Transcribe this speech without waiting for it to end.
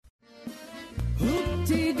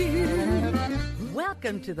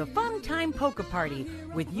Welcome to the Fun Time Polka Party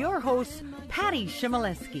with your hosts, Patty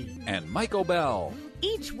Shimoleski and Michael Bell.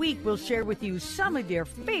 Each week we'll share with you some of your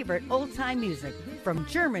favorite old-time music, from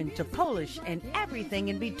German to Polish and everything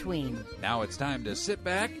in between. Now it's time to sit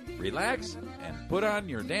back, relax, and put on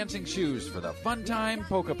your dancing shoes for the Fun Time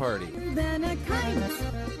Polka Party.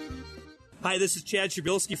 Hi, this is Chad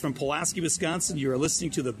Shabilsky from Pulaski, Wisconsin. You are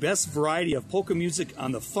listening to the best variety of polka music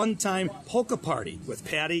on the Fun Time Polka Party with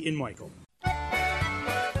Patty and Michael.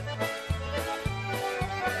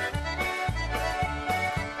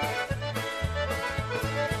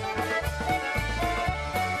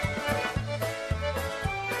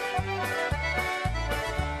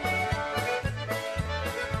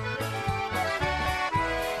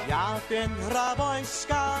 Ja bin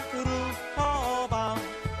Rabońska Ruchowa,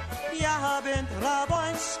 ja bin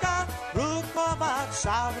Rabońska Ruchowa,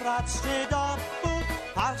 zawracnie do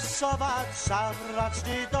pasować,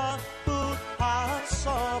 zawracnie do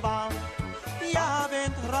pasować. Ja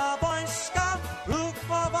bin Rabońska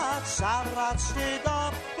Ruchowa, zawracnie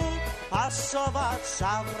do pasować,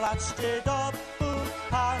 zawracnie do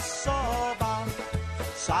pasować.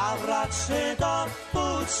 Zawracnie do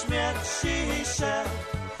śmierci się.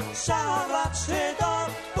 Zawracnie do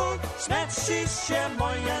śmierci się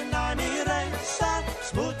moje nami ręce,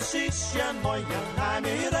 smuci się moje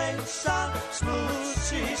nami ręce,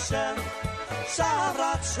 smuci się.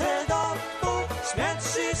 Zawracnie do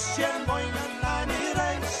śmierci się moje nami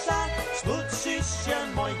ręce, smuci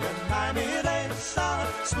się moje nami ręce,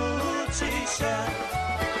 smuci się.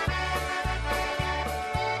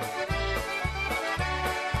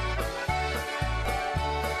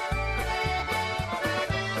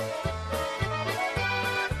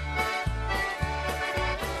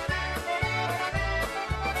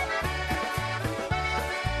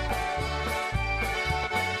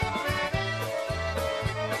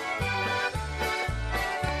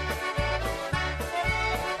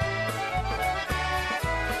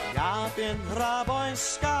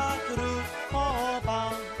 Rabońska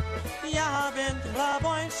Ruchowa, ja bin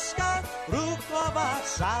Rabońska Ruchowa,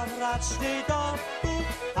 zawracnie do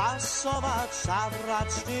pasować,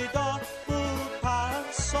 zawracnie do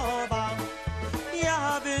pasować.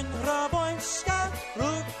 Ja bin Rabońska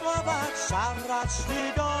Ruchowa,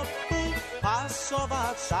 zawracnie do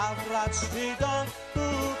pasować, zawracnie do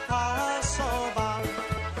pasować.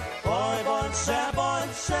 Oj Boże,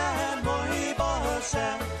 Boże, mój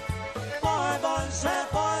Boże, oj Boże,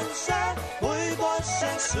 Boże, mój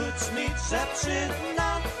Boże, suć mi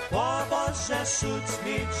dziewczyna, o Boże, suć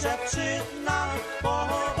mi dziewczyna, o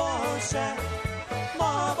Boże,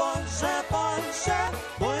 Boże,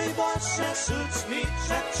 mój Boże, suć mi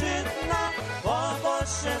dziewczyna, o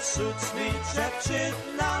Boże, suć mi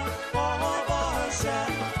dziewczyna, o Boże.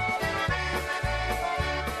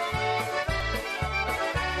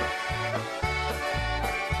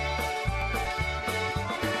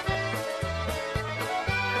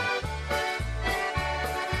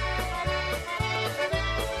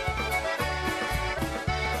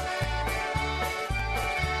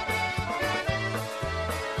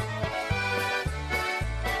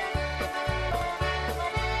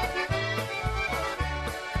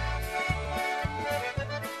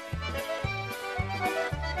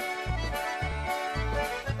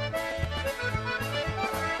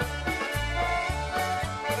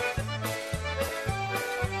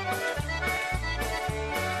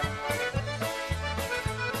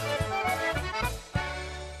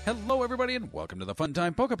 Hello, everybody, and welcome to the Fun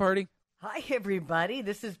Time Polka Party. Hi, everybody.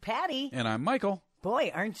 This is Patty. And I'm Michael.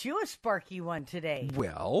 Boy, aren't you a sparky one today?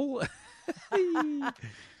 Well,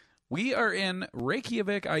 we are in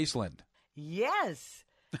Reykjavik, Iceland. Yes.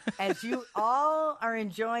 As you all are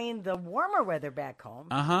enjoying the warmer weather back home.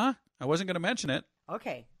 Uh-huh. I wasn't going to mention it.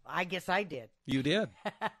 Okay. I guess I did. You did.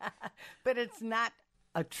 But it's not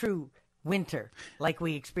a true winter like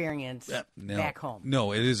we experience back home.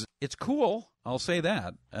 No, it is. It's cool. I'll say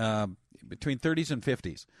that. Between 30s and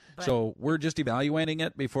 50s. So we're just evaluating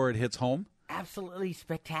it before it hits home. Absolutely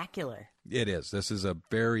spectacular. It is. This is a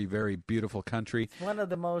very, very beautiful country. It's one of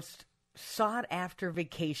the most sought-after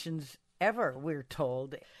vacations ever, we're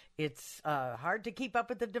told. It's hard to keep up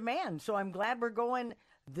with the demand, so I'm glad we're going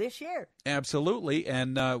this year. Absolutely.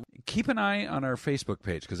 And keep an eye on our Facebook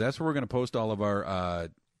page, because that's where we're going to post all of our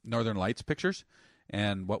Northern Lights pictures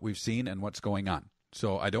and what we've seen and what's going on.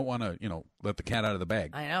 So I don't want to, let the cat out of the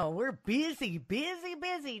bag. I know. We're busy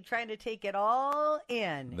trying to take it all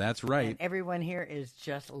in. That's right. And everyone here is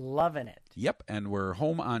just loving it. Yep. And we're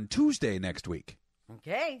home on Tuesday next week.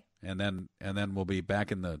 Okay. And then we'll be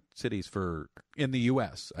back in the cities in the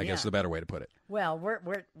U.S., I guess is the better way to put it. Well,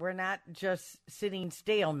 we're not just sitting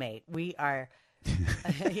stalemate. We are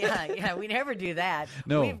Yeah, we never do that.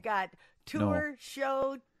 No. We've got tour,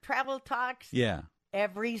 show, travel talks Yeah.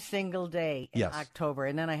 every single day in Yes. October,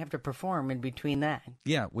 and then I have to perform in between that.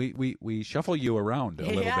 Yeah, we shuffle you around a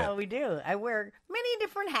little Yeah, bit. we do. I wear many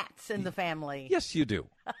different hats in the family. Yes, you do.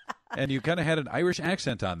 And you kind of had an Irish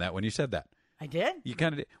accent on that when you said that. I did? You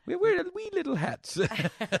kind of did. We wear wee little hats.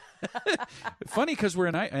 Funny because we're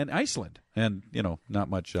in Iceland, and not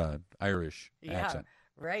much Irish accent.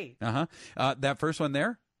 Right. That first one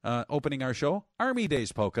there, opening our show, Army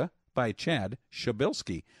Days Polka by Chad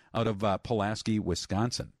Shabilsky out of Pulaski,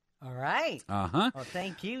 Wisconsin. All right. Uh-huh. Well,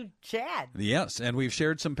 thank you, Chad. Yes, and we've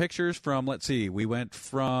shared some pictures from, let's see, we went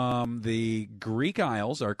from the Greek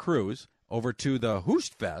Isles, our cruise, over to the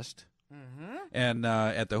Hoostfest. Mm-hmm. And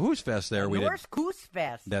at the Hoostfest there, we Norsk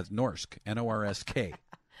Hoostfest. That's Norsk, Norsk.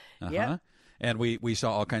 Yeah. And we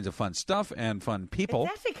saw all kinds of fun stuff and fun people.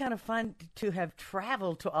 It's actually kind of fun to have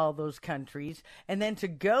traveled to all those countries and then to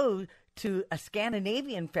go to a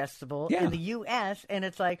Scandinavian festival Yeah. in the U.S. and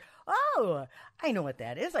it's like, oh, I know what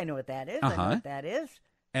that is. I know what that is. I know what that is.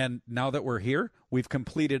 And now that we're here, we've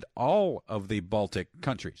completed all of the Baltic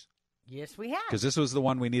countries Yes, we have. because this was the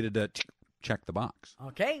one we needed to check the box.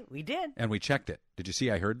 Okay, we did. And we checked it. Did you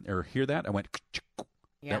see I heard or hear that? I went,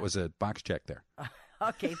 Yeah. that was a box check there.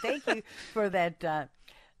 Okay, thank you for that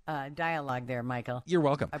dialogue there, Michael. You're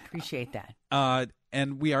welcome. I appreciate that.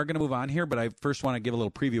 And we are going to move on here, but I first want to give a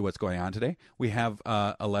little preview of what's going on today. We have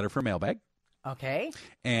a letter for mailbag, Okay.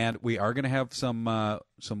 and we are going to have some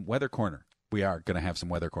weather corner. We are going to have some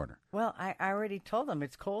weather corner. Well, I already told them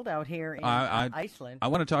it's cold out here in I Iceland. I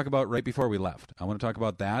want to talk about right before we left. I want to talk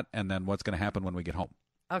about that and then what's going to happen when we get home.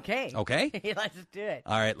 Okay. Okay? Let's do it.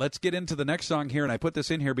 All right, let's get into the next song here, and I put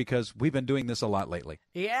this in here because we've been doing this a lot lately.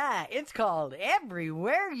 Yeah, it's called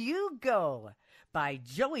Everywhere You Go by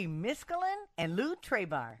Joey Miskelin and Lou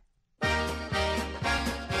Trebar.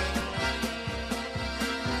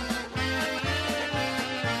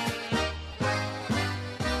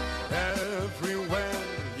 Everywhere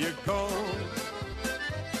you go,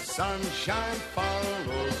 sunshine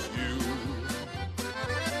follows you.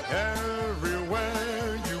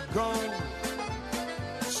 Everywhere you go,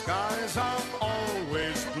 skies are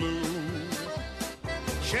always blue.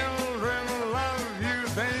 Children love you,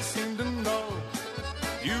 they seem to know.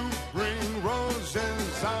 You bring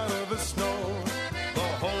roses out of the snow. The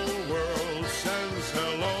whole world says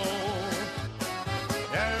hello.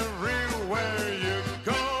 Everywhere you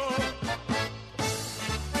go.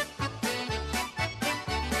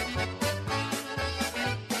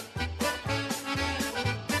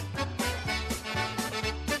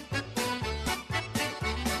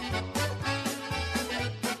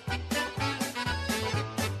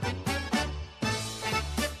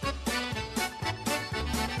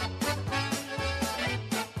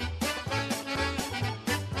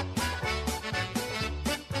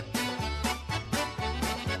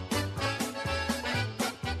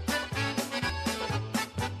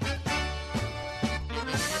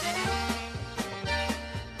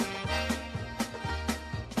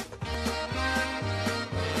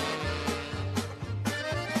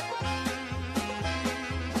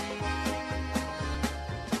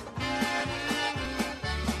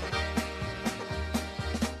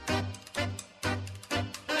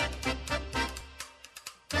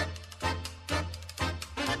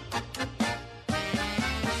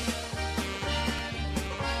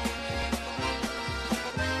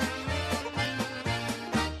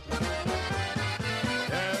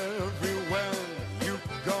 Everywhere you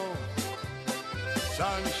go,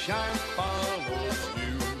 sunshine follows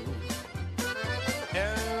you.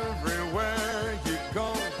 Everywhere you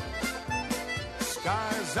go,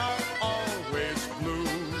 skies are always blue.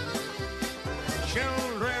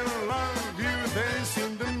 Children love you, they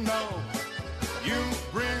seem to know. You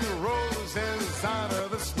bring roses out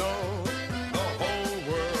of the snow. The whole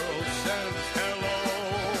world says hello.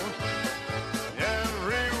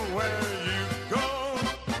 Everywhere you go.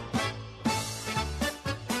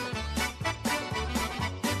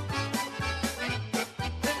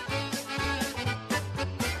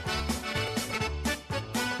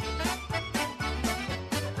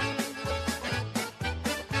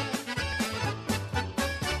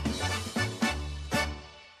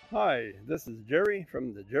 Hi, this is Jerry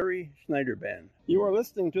from the Jerry Schneider Band. You are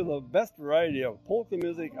listening to the best variety of polka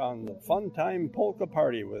music on the Fun Time Polka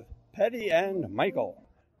Party with Patty and Michael.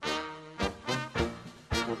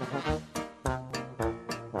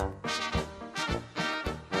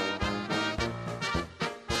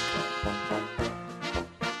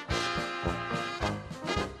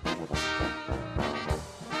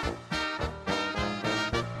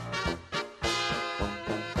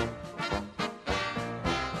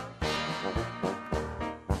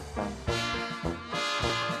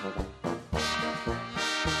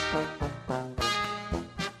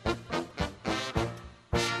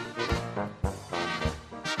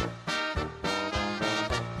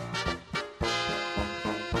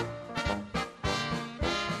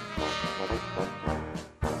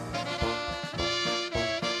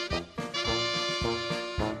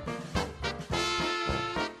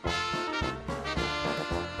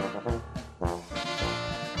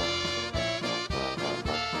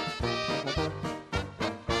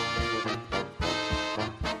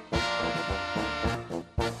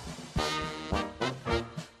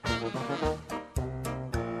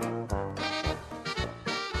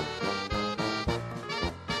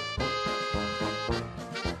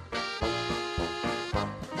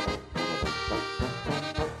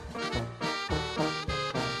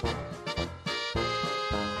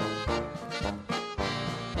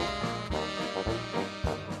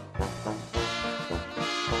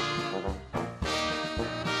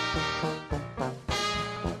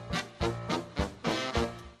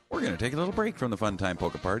 take a little break from the Fun Time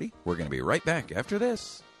Polka Party. We're going to be right back after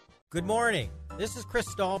this. Good morning. This is Chris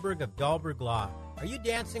Dahlberg of Dahlberg Law. Are you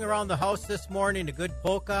dancing around the house this morning to good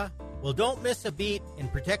polka? Well, don't miss a beat in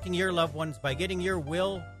protecting your loved ones by getting your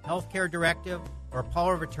will, healthcare directive, or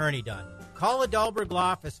power of attorney done. Call the Dahlberg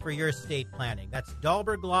Law office for your estate planning. That's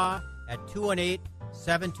Dahlberg Law at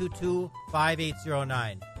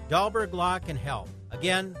 218-722-5809. Dahlberg Law can help.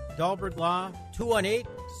 Again, Dahlberg Law,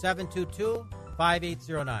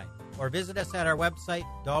 218-722-5809. Or visit us at our website,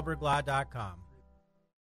 dahlberglaw.com.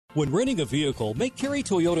 When renting a vehicle, make Kerry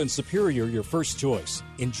Toyota and Superior your first choice.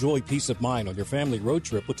 Enjoy peace of mind on your family road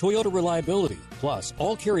trip with Toyota reliability. Plus,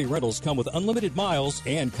 all Kerry rentals come with unlimited miles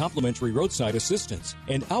and complimentary roadside assistance.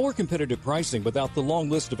 And our competitive pricing without the long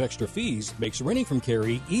list of extra fees makes renting from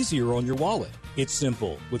Kerry easier on your wallet. It's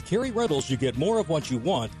simple. With Kerry Rentals, you get more of what you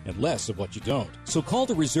want and less of what you don't. So call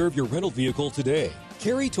to reserve your rental vehicle today.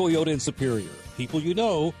 Kerry Toyota and Superior. People you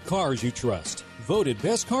know, cars you trust. Voted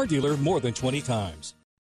best car dealer more than 20 times.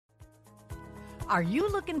 Are you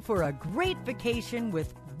looking for a great vacation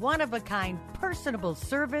with one-of-a-kind personable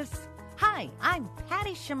service? Hi, I'm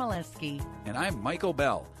Patty Shimoleski. And I'm Michael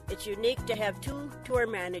Bell. It's unique to have two tour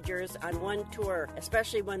managers on one tour,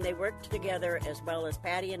 especially when they work together as well as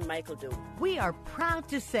Patty and Michael do. We are proud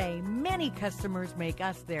to say many customers make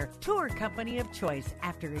us their tour company of choice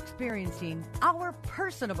after experiencing our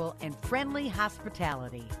personable and friendly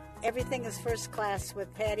hospitality. Everything is first class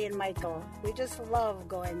with Patty and Michael. We just love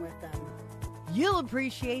going with them. You'll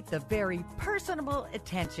appreciate the very personable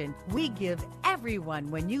attention we give everyone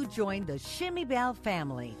when you join the Shimmy Bell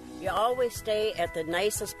family. You always stay at the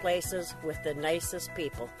nicest places with the nicest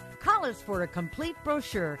people. Call us for a complete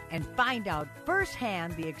brochure and find out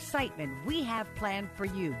firsthand the excitement we have planned for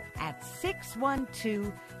you at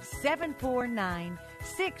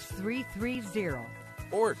 612-749-6330.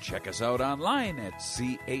 Or check us out online at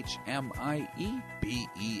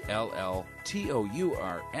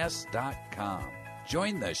CHMIEBELLTOURS.com.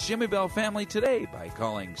 Join the Shimmy Bell family today by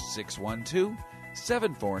calling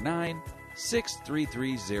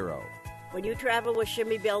 612-749-6330. When you travel with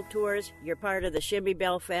Shimmy Bell Tours, you're part of the Shimmy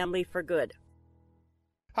Bell family for good.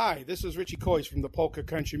 Hi, this is Richie Coyce from the Polka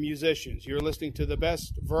Country Musicians. You're listening to the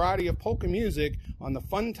best variety of polka music on the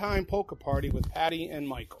Fun Time Polka Party with Patty and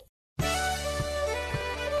Michael.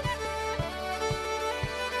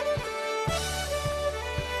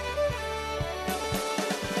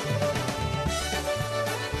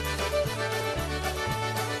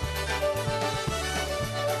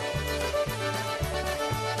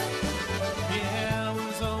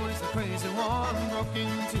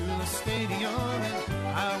 Into the stadium and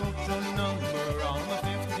I wrote your number on the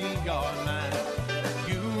 50-yard line.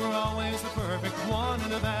 You were always the perfect one,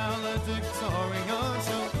 the valedictorian.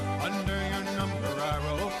 So under your number I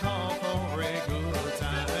wrote call for a good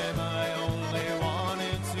time. I only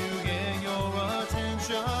wanted to get your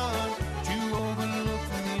attention. You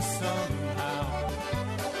overlooked me somehow.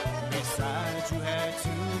 Besides, you had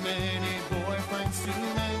too many boyfriends to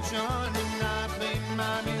mention, and I played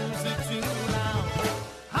my music too loud.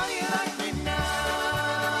 How do you like me now?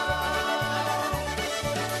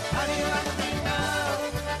 How do you like me now?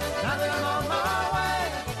 Now that I'm on my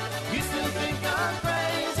way, you still think I'm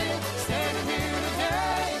crazy, standing here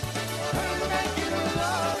today, trying to make you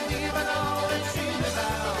love me, but all that she's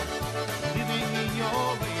about, living in your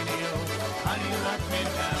radio. How do you like me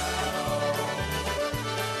now?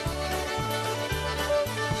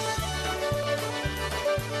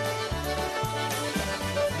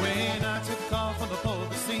 When I took off on the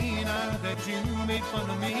polka scene, I heard that you made fun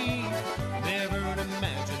of me. Never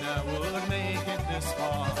imagined I would make it this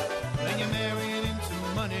far. Then you married into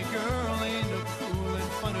money, girl, in a cool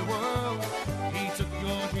and funny world. He took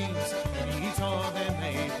your dreams and he tore them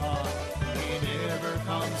apart. He never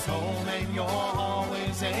comes home and you're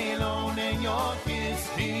always alone, and your kids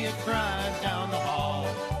hear you crying down the hall.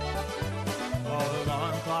 The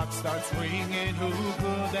alarm clock starts ringing. Who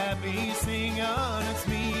could that be singing? It's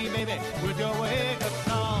me, baby, with your wake-up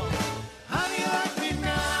call. How do you like me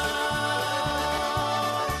now?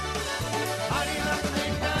 How do you like me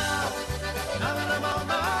now? Now that I'm on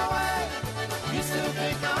my way, you still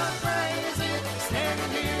think I'm crazy,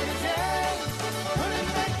 standing here today. Couldn't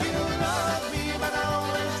make you love me, but I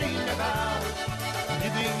always dreamed about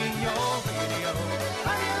living in your video.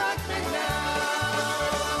 How do you like me now?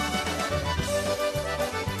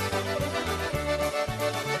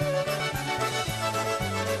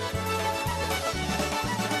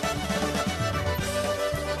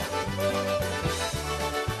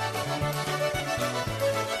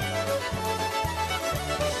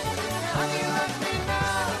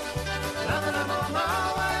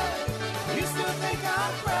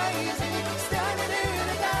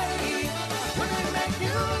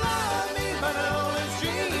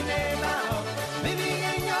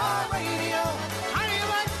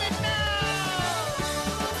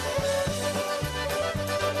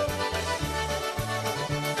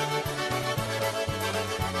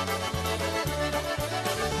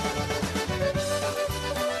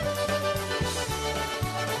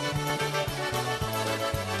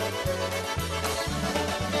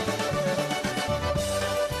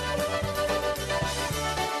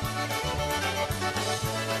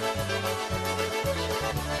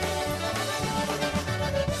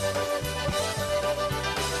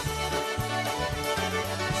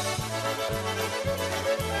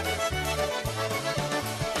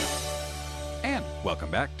 Welcome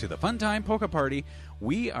back to the Fun Time Polka Party.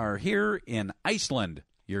 We are here in Iceland.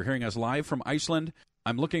 You're hearing us live from Iceland.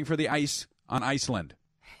 I'm looking for the ice on Iceland.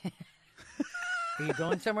 Are you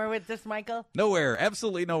going somewhere with this, Michael? Nowhere.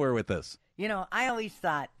 Absolutely nowhere with this. You know, I always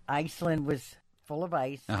thought Iceland was full of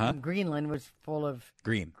ice and Greenland was full of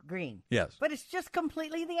green. Yes. But it's just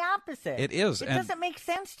completely the opposite. It is. It doesn't make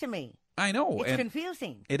sense to me. I know. It's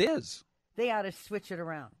confusing. It is. They ought to switch it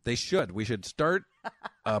around. They should. We should start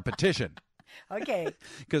a petition. Okay.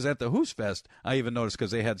 Because at the Hoosfest, I even noticed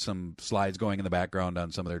because they had some slides going in the background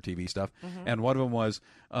on some of their TV stuff. And one of them was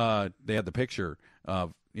they had the picture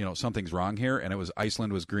of, something's wrong here. And it was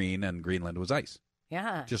Iceland was green and Greenland was ice.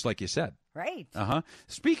 Yeah. Just like you said. Right.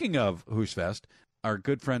 Speaking of Hoosfest, our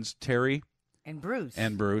good friends Terry and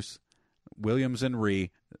Bruce, Williams and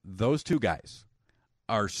Ree, those two guys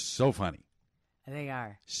are so funny. They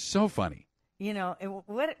are. So funny. You know,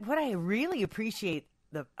 what I really appreciate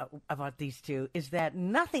about these two is that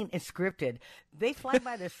nothing is scripted. They fly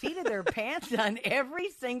by the seat of their pants on every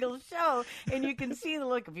single show, and you can see the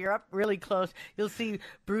look. If you're up really close, you'll see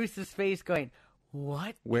Bruce's face going,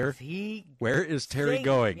 Where is Terry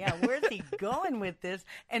going? Yeah, where's he going with this?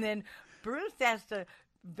 And then Bruce has to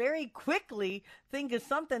very quickly think of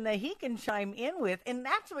something that he can chime in with, and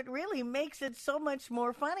that's what really makes it so much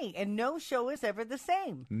more funny. And no show is ever the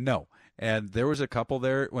same. No. And there was a couple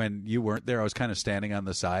there when you weren't there. I was kind of standing on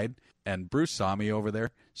the side, and Bruce saw me over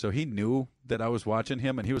there, so he knew that I was watching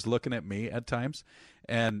him, and he was looking at me at times.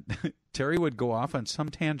 And Terry would go off on some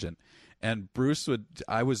tangent, and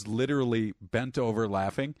I was literally bent over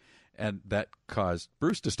laughing, and that caused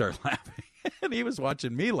Bruce to start laughing. And he was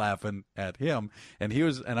watching me laughing at him, and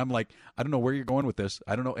I'm like, I don't know where you're going with this.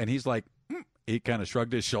 I don't know. And he's like, he kind of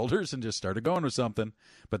shrugged his shoulders and just started going with something.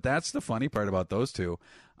 But that's the funny part about those two.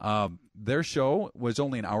 Their show was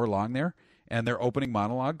only an hour long there, and their opening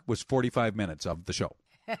monologue was 45 minutes of the show.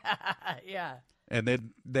 Yeah.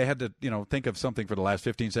 And they had to, think of something for the last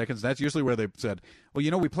 15 seconds. That's usually where they said,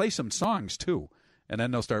 well, we play some songs too. And then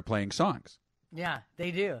they'll start playing songs. Yeah, they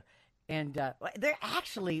do. And they're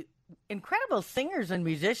actually incredible singers and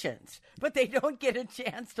musicians, but they don't get a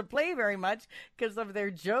chance to play very much because of their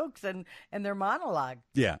jokes and their monologue.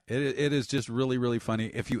 Yeah, it is just really, really funny.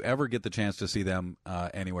 If you ever get the chance to see them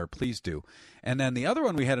anywhere, please do. And then the other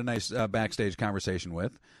one we had a nice backstage conversation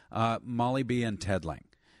with, Molly B. and Ted Lang.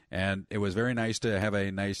 And it was very nice to have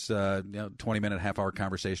a nice 20-minute, half-hour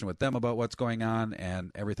conversation with them about what's going on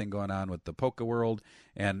and everything going on with the polka world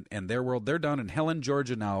and their world. They're down in Helen,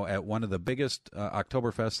 Georgia now at one of the biggest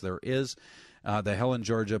Oktoberfests there is, the Helen,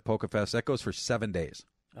 Georgia Polka Fest. That goes for 7 days.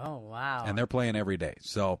 Oh, wow. And they're playing every day.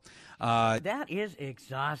 So that is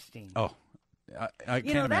exhausting. Oh, I can't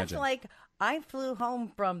imagine. That's like I flew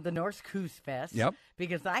home from the Norsk Husfest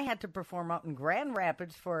because I had to perform out in Grand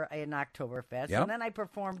Rapids for an Oktoberfest. And then I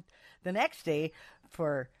performed the next day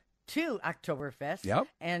for 2 Oktoberfests.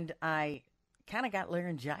 And I kind of got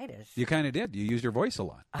laryngitis. You kind of did. You used your voice a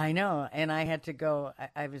lot. I know. And I had to go.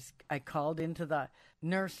 I called into the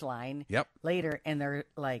nurse line later, and they're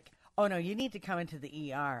like, oh, no, you need to come into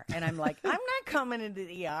the ER. And I'm like, I'm not coming into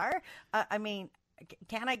the ER. I mean,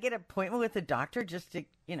 can I get an appointment with the doctor just to,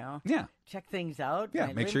 check things out?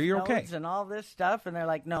 Yeah, make sure you're okay. And all this stuff. And they're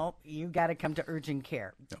like, no, you got to come to urgent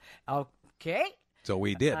care. Okay. So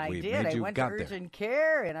we did. I went to urgent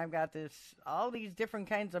care, and I've got all these different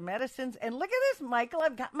kinds of medicines. And look at this, Michael.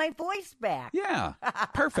 I've got my voice back. Yeah,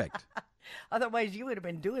 perfect. Otherwise, you would have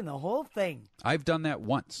been doing the whole thing. I've done that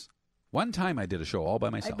once. One time I did a show all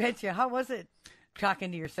by myself. I bet you. How was it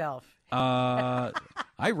talking to yourself?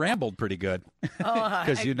 I rambled pretty good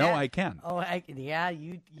because I can.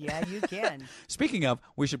 You can. Speaking of,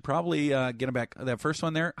 we should probably get back. That first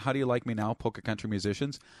one there, How Do You Like Me Now, Polka Country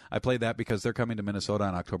Musicians. I played that because they're coming to Minnesota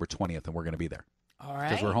on October 20th, and we're going to be there. All right.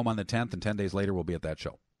 Because we're home on the 10th, and 10 days later we'll be at that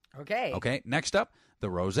show. Okay. Okay, next up, The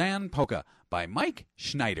Roseanne Polka by Mike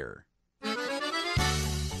Schneider.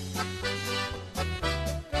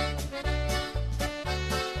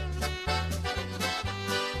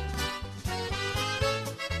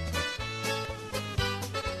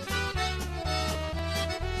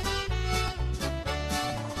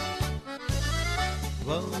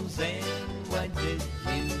 Roseanne, why did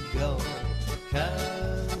you go?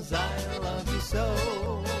 'Cause I love you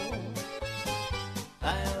so.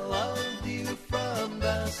 I loved you from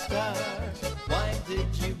the start. Why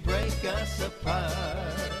did you break us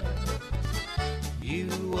apart? You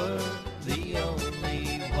were the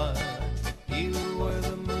only one. You were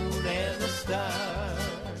the moon and the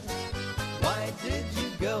stars. Why did you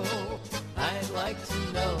go? I'd like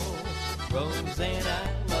to know. Roseanne,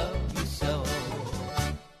 I love you so.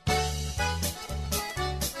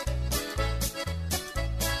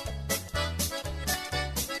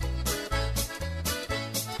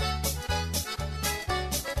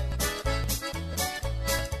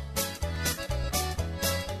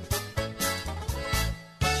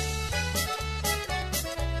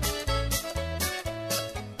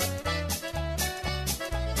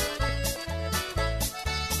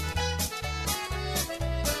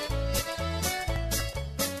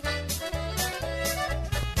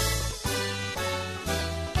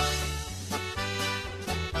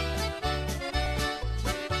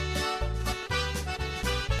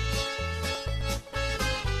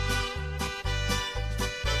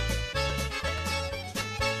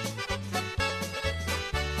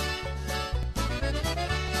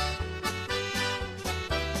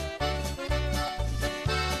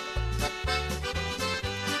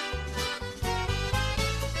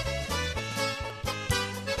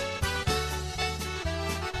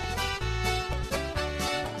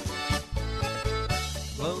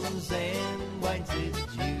 Roseanne, why did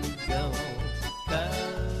you go?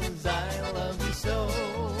 'Cause I love you so.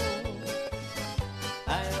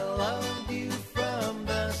 I loved you from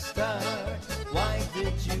the start. Why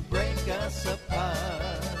did you break us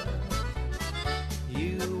apart?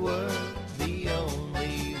 You were the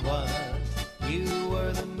only one. You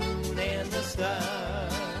were the moon and the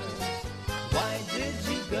stars. Why did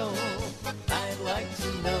you go? I'd like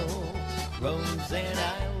to know. Roseanne,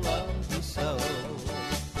 I love you so.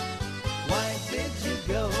 Why did you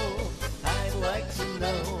go? I'd like to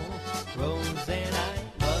know. Roseanne, I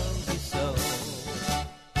love you so.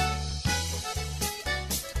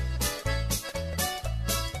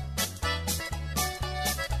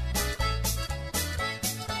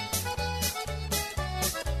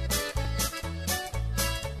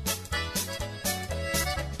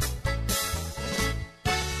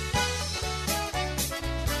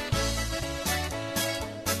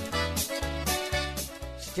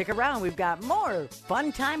 Stick around. We've got more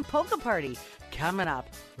Fun Time Polka Party coming up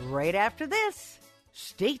right after this.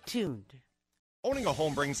 Stay tuned. Owning a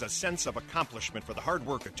home brings a sense of accomplishment for the hard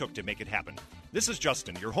work it took to make it happen. This is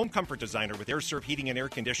Justin, your home comfort designer with AirServe Heating and Air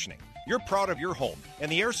Conditioning. You're proud of your home,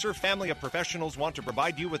 and the AirServe family of professionals want to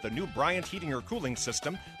provide you with the new Bryant Heating or Cooling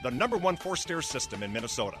System, the #1 4-stair system in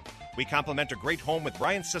Minnesota. We complement a great home with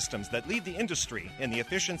Bryant systems that lead the industry in the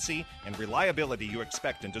efficiency and reliability you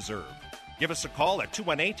expect and deserve. Give us a call at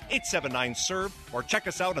 218-879-SERVE or check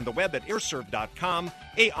us out on the web at airserve.com,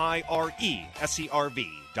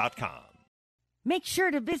 AIRESERV.com. Make sure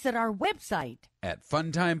to visit our website at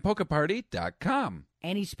funtimepolkaparty.com.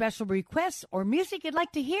 Any special requests or music you'd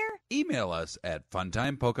like to hear? Email us at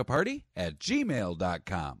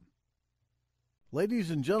funtimepolkaparty@gmail.com. Ladies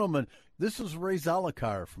and gentlemen, this is Ray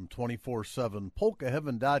Zalakar from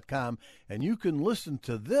 247polkaheaven.com, and you can listen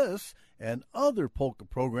to this and other polka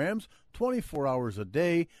programs 24 hours a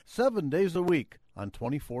day, 7 days a week on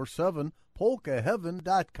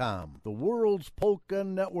 247polkaheaven.com, the world's polka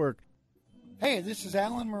network. Hey, this is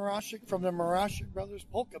Alan Marashik from the Marashik Brothers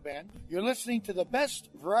Polka Band. You're listening to the best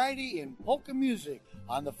variety in polka music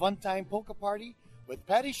on the Funtime Polka Party with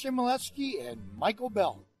Patty Shimolevsky and Michael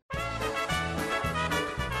Bell.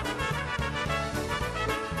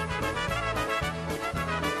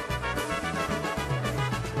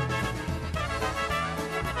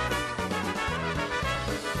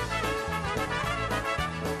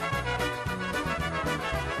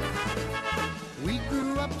 We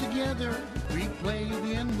grew up together, we played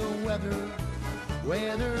in the weather,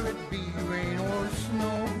 whether it be rain or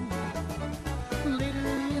snow. Later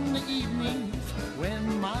in the evenings,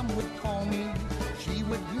 when Mom would call me, she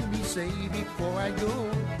would hear me say before I go,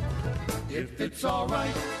 if it's all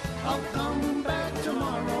right, I'll come back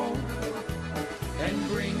tomorrow and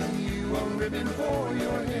bring you a ribbon for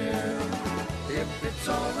your hair. If it's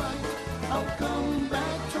all right, I'll come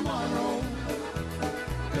back tomorrow,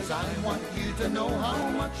 'cause I want you to know how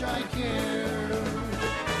much I care.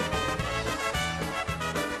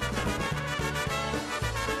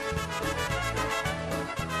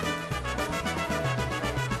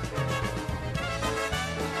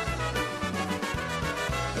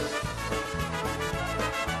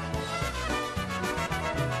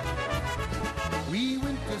 We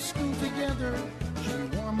went to school together, she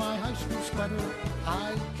wore my high school sweater,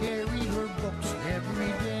 I carried her books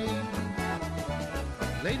every day.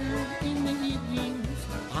 Later in the evenings,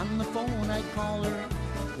 on the phone I'd call her.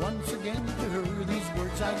 Once again to her these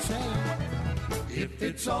words I'd say. If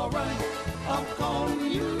it's all right, I'll call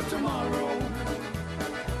you tomorrow,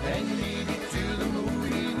 and maybe to the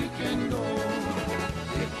movie we can go.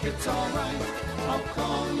 If it's all right, I'll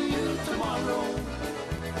call you tomorrow,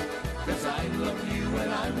 'cause I love you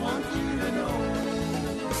and I want you to know.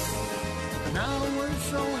 Now we're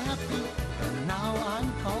so happy, and now I'm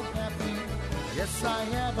called Pappy. Yes, I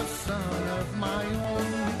have a son of my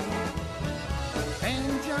own.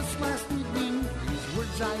 And just last evening, these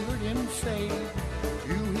words I heard him say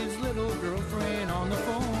to his little girlfriend on the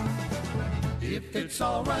phone. If it's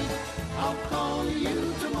all right, I'll call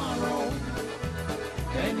you tomorrow,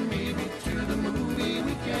 and maybe to the movie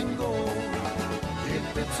we can go.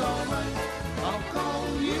 If it's all right, I'll call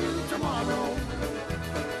you tomorrow,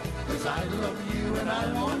 'cause I love you and I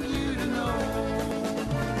want you to know.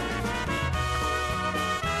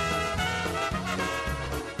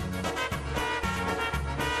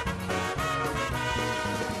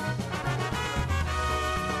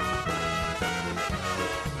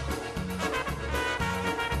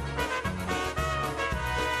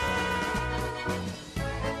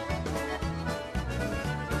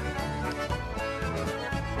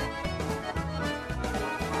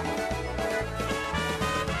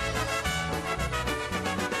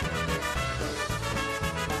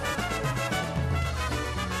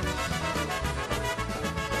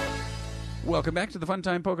 Welcome back to the Fun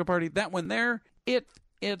Time Polka Party. That one there,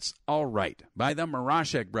 It's All Right by the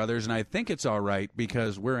Marashek Brothers, and I think it's all right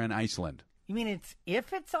because we're in Iceland. You mean it's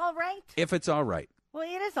if it's all right? If it's all right. Well,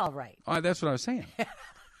 it is all right. Oh, that's what I was saying.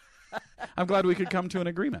 I'm glad we could come to an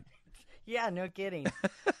agreement. Yeah, no kidding.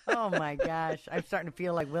 Oh my gosh, I'm starting to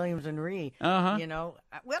feel like Williams and Ree. Uh-huh. You know,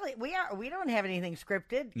 well, we don't have anything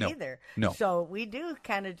scripted either. No. So we do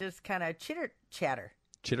kind of chitter chatter.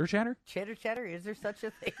 Chitter chatter? Chitter chatter? Is there such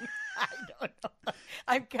a thing? I don't know.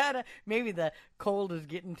 I'm maybe the cold is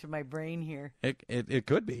getting to my brain here. It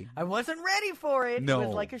could be. I wasn't ready for it. No. It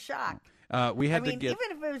was like a shock. We had to even get.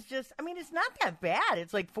 if it was just, it's not that bad.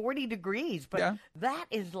 It's like 40 degrees, but that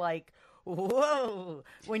is like, whoa,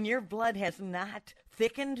 when your blood has not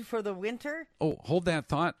thickened for the winter. Oh, hold that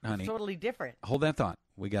thought, honey. It's totally different. Hold that thought.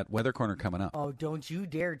 We got Weather Corner coming up. Oh, don't you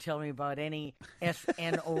dare tell me about any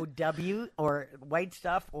SNOW or white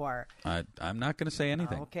stuff or... I'm not going to say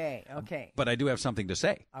anything. Okay. But I do have something to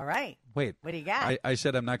say. All right. Wait. What do you got? I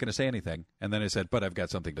said I'm not going to say anything, and then I said, but I've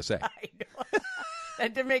got something to say. I know.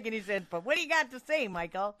 That didn't make any sense, but what do you got to say,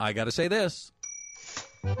 Michael? I got to say this.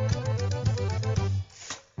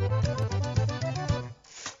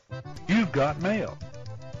 You've got mail.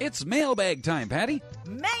 It's mailbag time, Patty.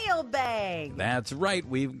 Mailbag. That's right.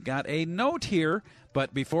 We've got a note here,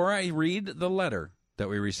 but before I read the letter that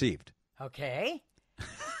we received. Okay.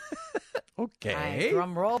 Okay.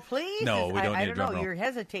 Drum roll, please. No, we don't need a drum know. roll. You're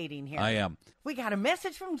hesitating here. I am. We got a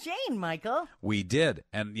message from Jane, Michael. We did.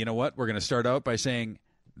 And you know what? We're going to start out by saying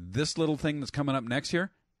this little thing that's coming up next here,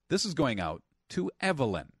 this is going out to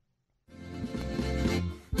Evelyn.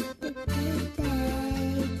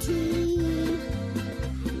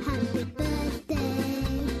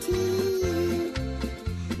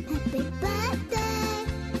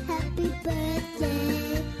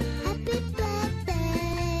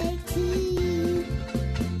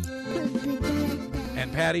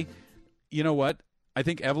 And Patty, you know what? I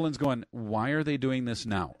think Evelyn's going, why are they doing this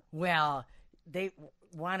now? Well, they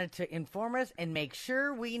wanted to inform us and make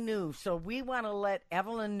sure we knew. So we want to let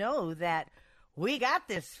Evelyn know that we got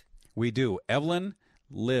this. We do. Evelyn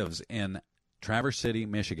lives in Traverse City,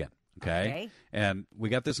 Michigan. Okay. And we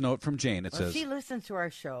got this note from Jane. It says she listens to our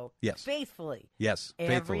show faithfully. Yes,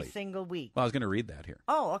 every faithfully. single week. Well, I was going to read that here.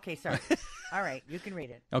 Oh, okay. Sorry. All right. You can read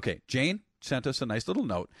it. Okay. Jane sent us a nice little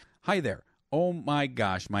note. Hi there. Oh, my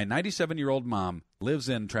gosh. My 97-year-old mom lives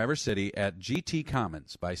in Traverse City at GT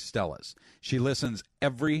Commons by Stella's. She listens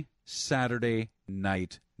every Saturday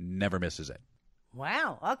night, never misses it.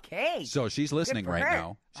 Wow. Okay. So she's listening right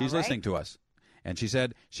now. She's listening to us. And she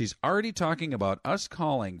said she's already talking about us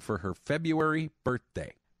calling for her February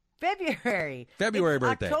birthday. February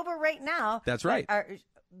birthday. October right now. That's right.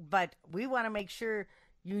 But we want to make sure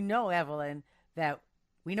you know, Evelyn, that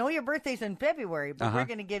we know your birthday's in February, but we're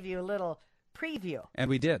going to give you a little preview. And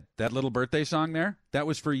we did. That little birthday song there, that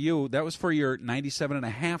was for you. That was for your 97 and a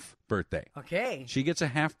half birthday. Okay. She gets a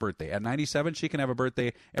half birthday. At 97, she can have a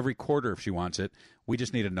birthday every quarter if she wants it. We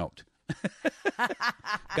just need a note.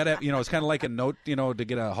 Got to, it's kind of like a note, to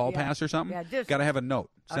get a hall pass or something. Yeah, got to have a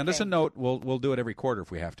note. Send us a note. We'll do it every quarter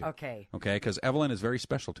if we have to. Okay. Okay, because Evelyn is very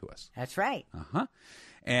special to us. That's right.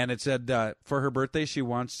 And it said for her birthday, she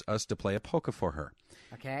wants us to play a polka for her.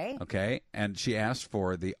 Okay. Okay, and she asked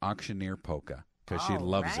for the Auctioneer polka because she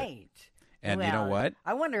loves it. And you know what?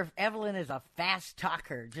 I wonder if Evelyn is a fast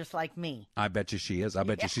talker, just like me. I bet you she is. I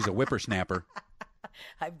bet you she's a whippersnapper.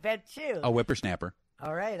 I bet you. A whippersnapper.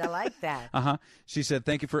 All right, I like that. She said,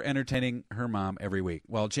 thank you for entertaining her mom every week.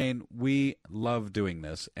 Well, Jane, we love doing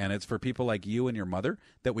this, and it's for people like you and your mother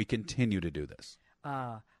that we continue to do this.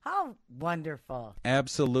 How wonderful.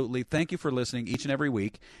 Absolutely. Thank you for listening each and every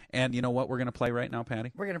week. And you know what we're going to play right now,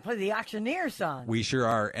 Patty? We're going to play the Auctioneer song. We sure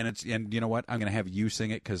are. And you know what? I'm going to have you sing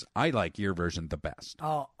it because I like your version the best.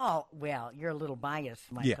 Oh, well, you're a little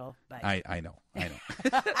biased, Michael. Yeah, but... I know.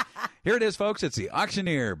 Here it is, folks. It's the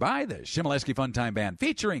Auctioneer by the Shimoleski Funtime Band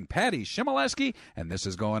featuring Patty Shimoleski. And this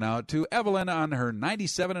is going out to Evelyn on her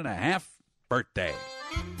 97 and a half birthday.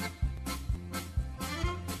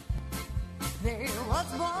 There was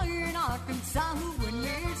a boy in Arkansas who wouldn't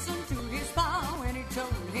listen to his pa when he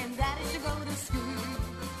told him that he should go to school.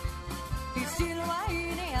 He'd steal away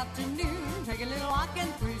in the afternoon, take a little walk,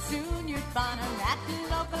 and pretty soon you'd find him at the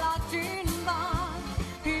local auction barn.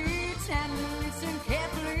 He'd stand and listen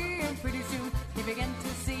carefully, and pretty soon he began to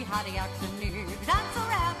see how the auctioneer done so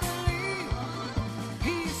rapidly.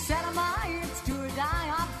 He said, it's do or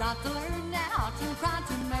die, I've got to learn that auction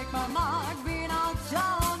craft to make my mark, be an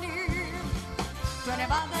auctioneer. 25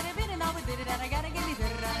 that a bit and now we did it, and I gotta give me the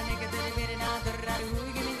right, make it a bit now, the right,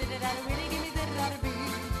 give me the right, really give me the right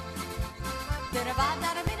beat. 25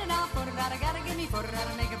 that a bit and now, 40 that I got.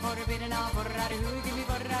 who, give me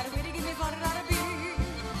for-da-da-witty, give me for-da-da-bee.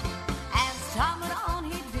 As time went on,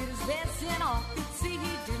 he did his best, and all could see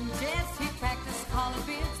he didn't test. He practiced calling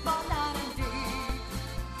bids, ball down and deep.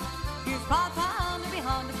 He's part-time to be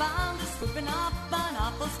Honda-bound, just swooping up an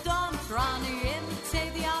awful storm, trying to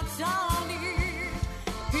imitate the auctioneer.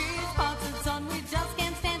 He's Parson's son, we just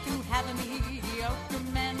can't stand to have a mediocre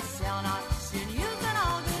man sell an auction. Using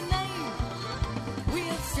all good name,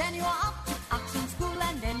 we'll send you off to auction school,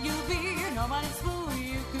 and then you'll be nobody's fool.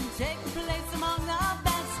 You can take a place among the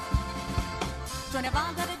best.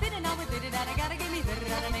 25 to the biddy now, we did it, I gotta give me did it,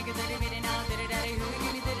 I make it did it, biddy now, did it, who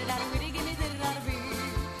give me did it, witty, give me did it, be.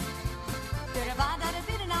 Did it, I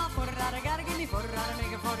biddy now, for it, I gotta give me for it, I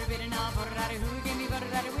make it for it, biddy now, for it, who give me for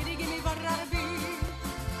it, witty, give me for it, be.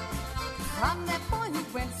 From that boy who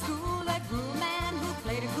went to school, that grew man who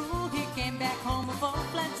played it cool, he came back home a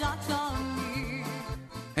full-fledged auctioneer.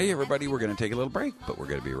 Hey, everybody, we're going to take a little break, but we're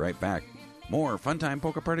going to be right back. More Fun Time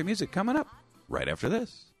Polka Party music coming up right after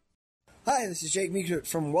this. Hi, this is Jake Meekert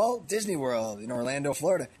from Walt Disney World in Orlando,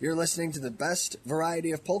 Florida. You're listening to the best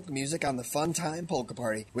variety of polka music on the Fun Time Polka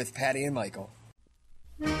Party with Patty and Michael.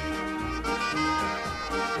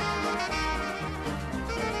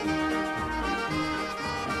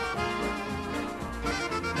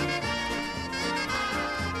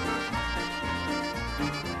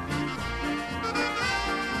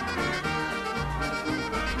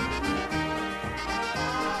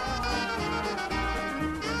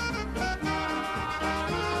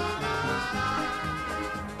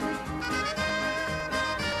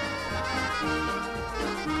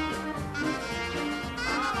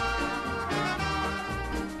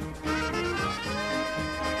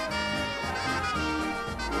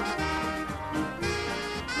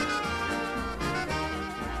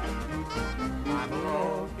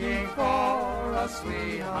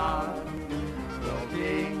 Sweetheart,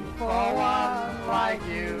 looking for one like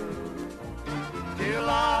you to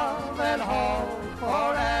love and hold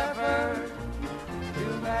forever, to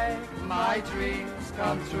make my dreams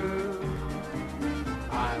come true.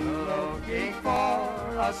 I'm looking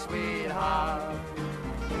for a sweetheart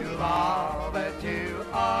to love and to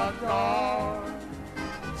adore.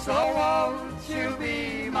 So won't you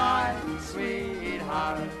be my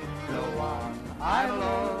sweetheart, the one I'm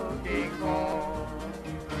looking for?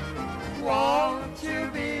 Won't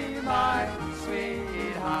you be my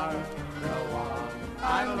sweetheart, the one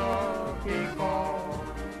I'm looking for?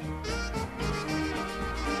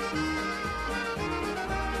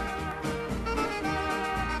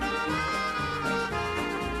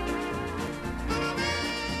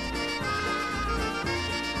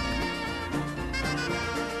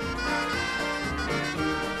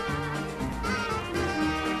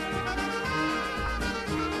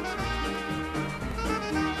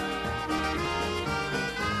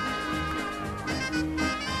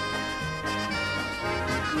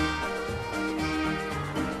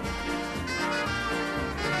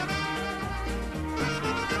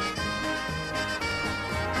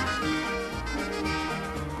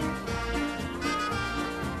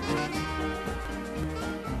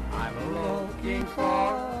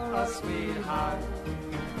 Sweetheart,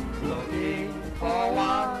 looking for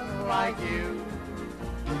one like you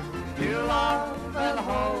to love and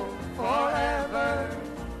hold forever,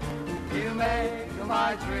 to make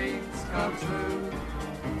my dreams come true.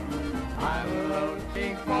 I'm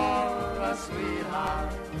looking for a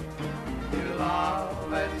sweetheart to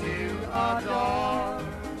love and to adore.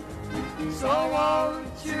 So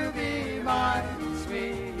won't you be my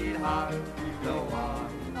sweetheart, the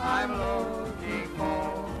one I'm looking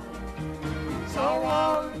for? So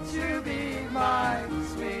won't you be my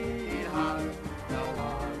sweetheart, the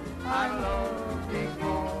one I'm looking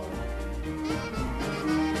for?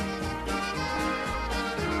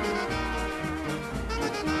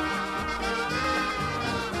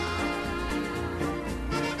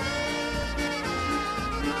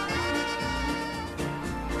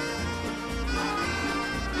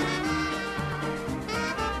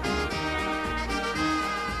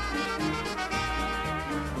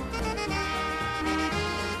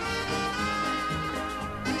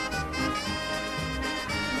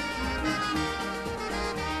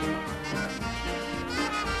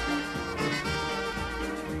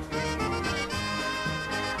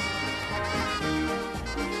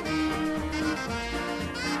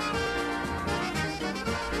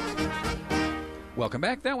 Welcome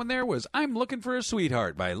back. That one there was I'm Looking for a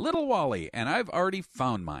Sweetheart by Little Wally, and I've already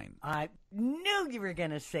found mine. I knew you were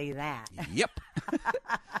going to say that. Yep.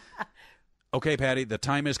 Okay, Patty, the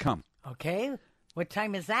time has come. Okay. What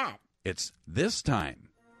time is that? It's this time.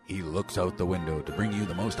 He looks out the window to bring you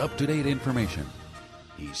the most up-to-date information.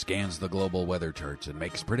 He scans the global weather charts and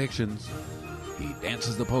makes predictions. He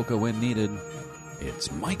dances the polka when needed.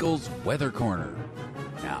 It's Michael's Weather Corner.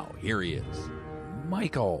 Now, here he is.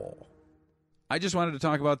 Michael. I just wanted to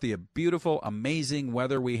talk about the beautiful, amazing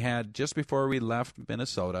weather we had just before we left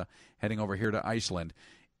Minnesota, heading over here to Iceland.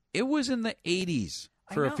 It was in the 80s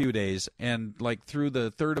for a few days, and like through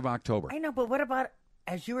the 3rd of October. I know, but what about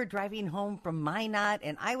as you were driving home from Minot,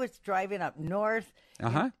 and I was driving up north?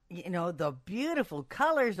 And, you know, the beautiful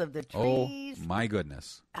colors of the trees. Oh, my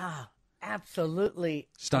goodness. Ah, absolutely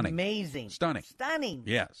stunning. Amazing. Stunning.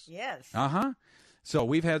 Yes. Yes. So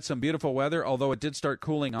we've had some beautiful weather, although it did start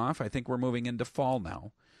cooling off. I think we're moving into fall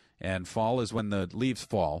now. And fall is when the leaves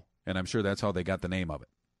fall, and I'm sure that's how they got the name of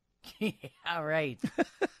it. Yeah, right.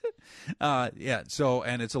 So,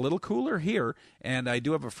 and it's a little cooler here. And I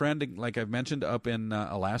do have a friend, like I've mentioned, up in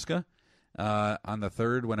Alaska on the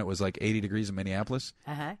 3rd when it was like 80 degrees in Minneapolis.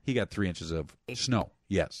 He got 3 inches of snow.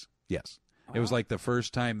 Yes. It was like the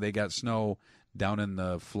first time they got snow down in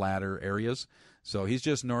the flatter areas. So he's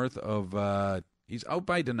just north of... he's out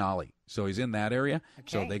by Denali, so he's in that area. Okay.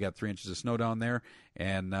 So they got 3 inches of snow down there,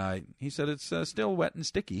 and he said it's still wet and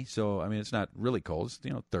sticky. So I mean, it's not really cold. It's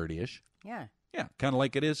 30-ish. Yeah, kind of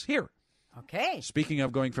like it is here. Okay. Speaking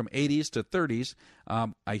of going from 80s to 30s,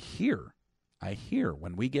 I hear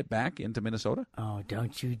when we get back into Minnesota. Oh,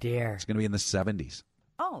 don't you dare! It's going to be in the 70s.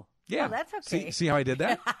 Oh. Yeah, well, that's okay. See how I did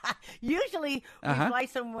that? Usually we fly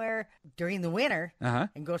somewhere during the winter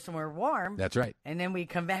and go somewhere warm. That's right. And then we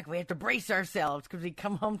come back. We have to brace ourselves because we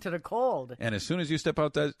come home to the cold. And as soon as you step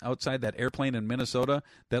outside that airplane in Minnesota,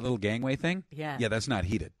 that little gangway thing, yeah, that's not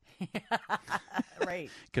heated. Right.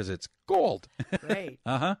 Because it's cold. Right.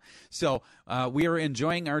 So we are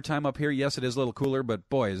enjoying our time up here. Yes, it is a little cooler, but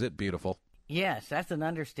boy, is it beautiful. Yes, that's an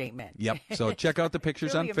understatement. Yep. So check out the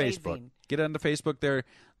pictures really on Facebook. Amazing. Get onto Facebook there,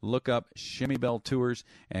 look up Shimmy Bell Tours,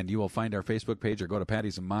 and you will find our Facebook page, or go to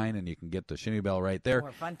Patty's and mine, and you can get the Shimmy Bell right there.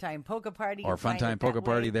 Or Funtime Polka Party. Or Funtime Polka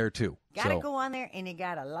Party there, too. Got to go on there, and you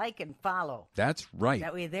got to like and follow. That's right.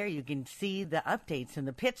 That way there you can see the updates and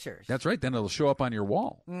the pictures. That's right. Then it'll show up on your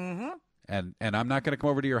wall. Mm-hmm. And I'm not going to come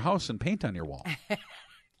over to your house and paint on your wall.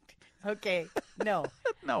 Okay. No.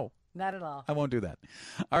 No. Not at all. I won't do that.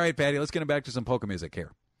 All right, Patty, let's get back to some polka music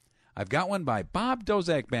here. I've got one by Bob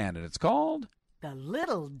Dozak Band, and it's called The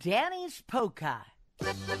Little Danny's Polka.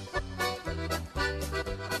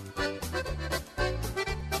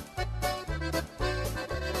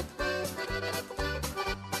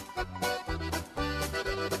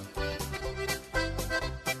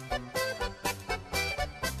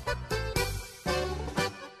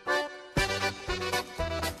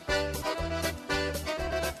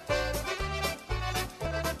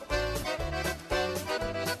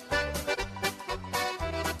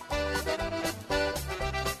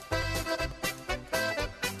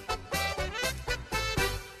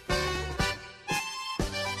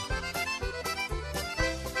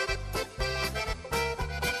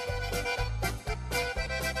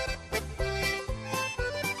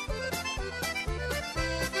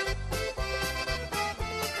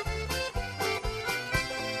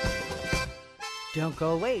 Don't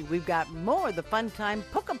go away. We've got more of the Funtime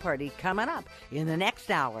Polka Party coming up in the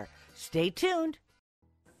next hour. Stay tuned.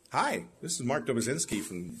 Hi, this is Mark Dobozinski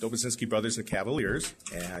from Dobozinski Brothers and Cavaliers,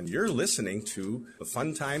 and you're listening to the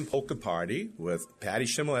Funtime Polka Party with Patty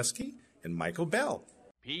Shimoleski and Michael Bell.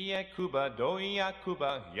 Pije Kuba do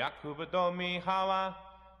Jakuba, Jakuba do Michała,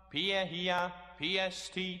 pije hija, pijesz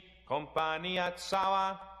ty, kompania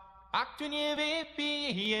cała. A kto nie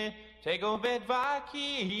wypije, tego we dwa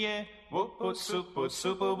kije. Łupu, supu,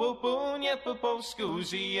 supu, łupu, nie po polsku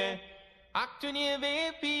żyje. A kto nie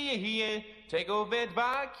wypije, tego we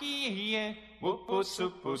dwa kije. Łupu,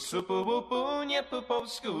 supu, supu, łupu, nie po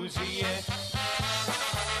polsku żyje.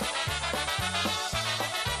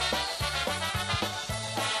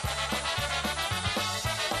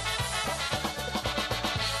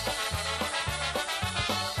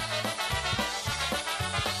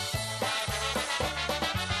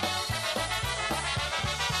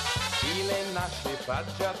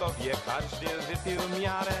 Dziadowie każdy wypił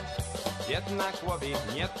miarę, jednak łowi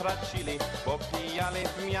nie tracili, bo pijali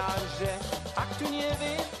w miarze. A kto nie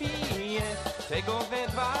wypije, tego we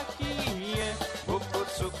dwa kije. Wupu,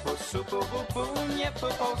 supu, supu, wupu, nie po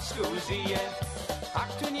polsku żyje. A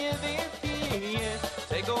kto nie wypije,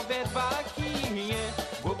 tego we dwa kije.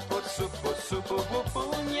 Wupu, supu, supu,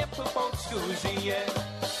 wupu, nie po polsku żyje.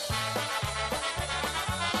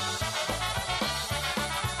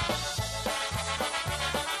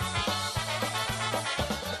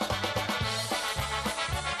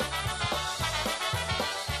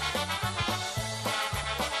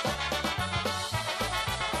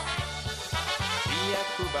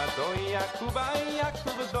 do Jakuba,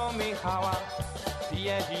 Jakub do Michała.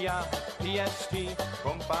 Pije ja, pijesz ty,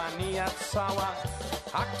 kompania cała.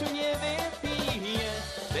 A kto nie wypije,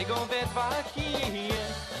 tego we dwa kije.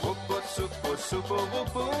 Łupu, supu, supu,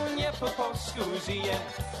 łupu, nie po polsku żyje.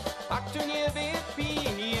 A kto nie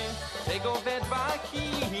wypije, tego we dwa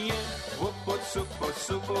kije. Łupu, supu,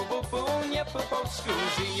 supu, łupu, nie po polsku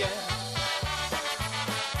żyje.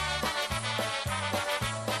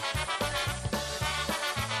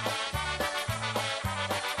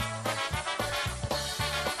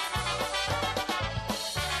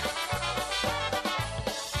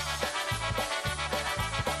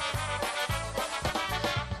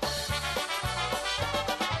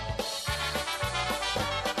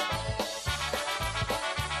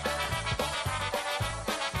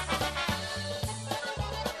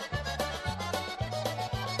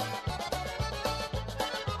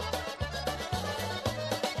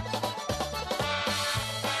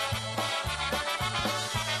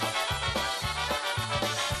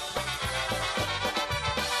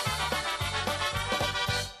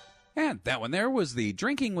 That one there was the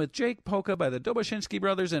Drinking with Jake polka by the Doboshinsky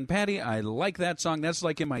Brothers and Patty. I like that song. That's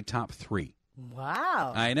like in my top 3.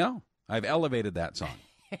 Wow. I know. I've elevated that song.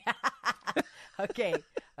 Okay.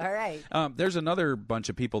 All right. There's another bunch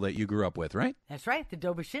of people that you grew up with, right? That's right, the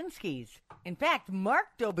Doboshinskys. In fact, Mark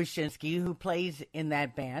Doboshinsky, who plays in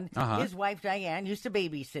that band, his wife Diane used to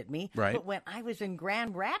babysit me. Right. But when I was in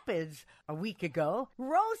Grand Rapids a week ago,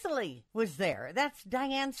 Rosalie was there. That's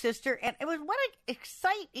Diane's sister. And it was what an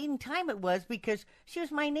exciting time it was because she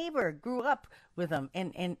was my neighbor, grew up with them.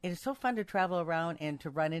 And it's so fun to travel around and to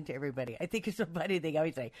run into everybody. I think it's so funny. They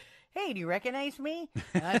always say, hey, do you recognize me?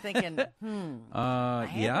 And I'm thinking, I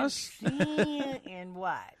haven't yes. seen you in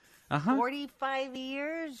what? 45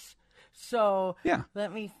 years? So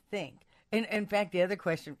let me think. And in fact, the other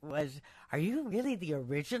question was, are you really the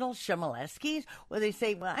original Shimoleski's? Well, they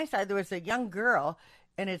say, well, I saw there was a young girl,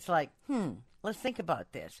 and it's like, let's think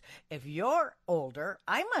about this. If you're older,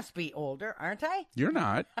 I must be older, aren't I? You're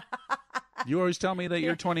not. You always tell me that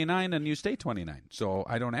you're 29 and you stay 29, so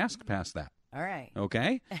I don't ask past that. All right.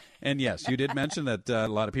 Okay. And yes, you did mention that a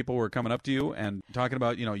lot of people were coming up to you and talking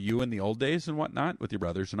about, you in the old days and whatnot with your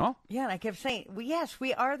brothers and all. Yeah, and I kept saying, well, yes,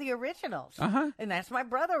 we are the originals. And that's my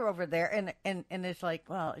brother over there. And it's like,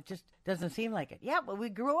 well, it just doesn't seem like it. Yeah, but we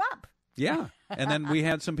grew up. Yeah. And then we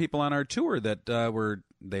had some people on our tour that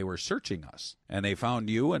they were searching us, and they found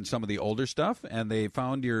you and some of the older stuff, and they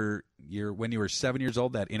found your when you were 7 years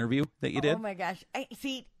old, that interview that you did. Oh my gosh.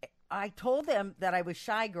 I told them that I was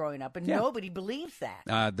shy growing up, and nobody believes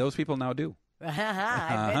that. Those people now do.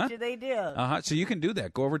 I bet you they do. So you can do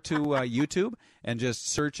that. Go over to YouTube and just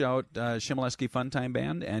search out Shimoleski Funtime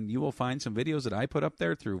Band, and you will find some videos that I put up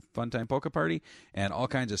there through Funtime Polka Party and all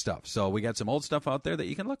kinds of stuff. So we got some old stuff out there that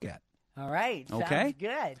you can look at. All right. Okay. Sounds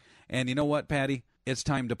good. And you know what, Patty? It's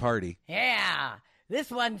time to party. Yeah. This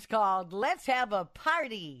one's called Let's Have a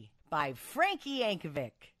Party by Frankie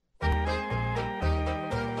Yankovic.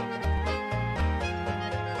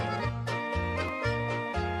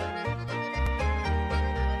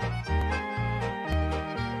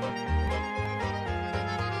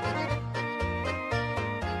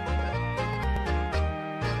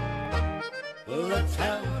 Let's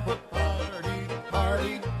have a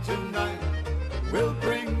party tonight. We'll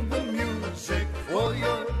bring the music for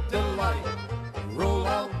your delight. Roll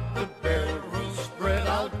out the barrel, spread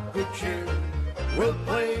out good cheer. We'll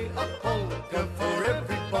play a polka for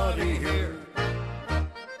everybody here.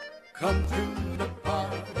 Come to the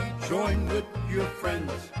party, join with your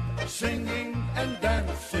friends, singing and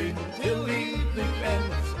dancing till evening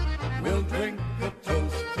ends. We'll drink a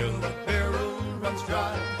toast till the barrel runs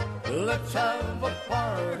dry. Let's have a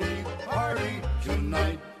party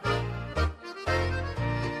tonight.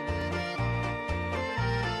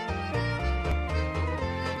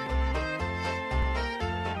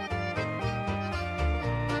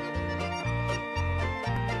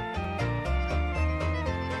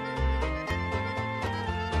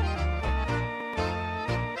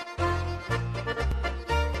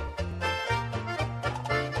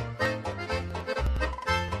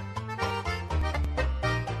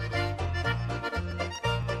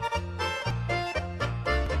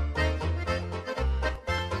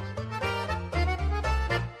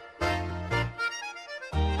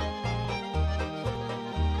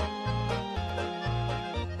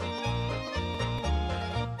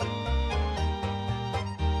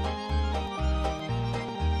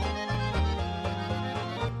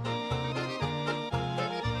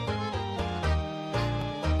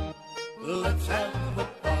 Let's have a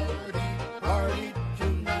party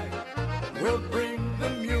tonight. We'll bring the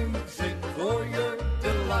music for your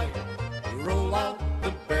delight.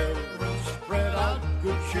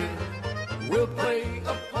 We'll play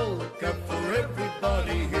a polka for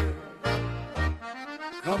everybody here.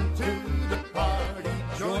 Come to the party,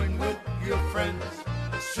 join with your friends,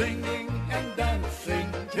 singing and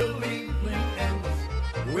dancing till evening ends.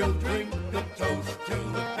 We'll drink a toast till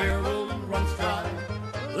the barrel runs dry.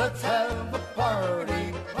 Let's have a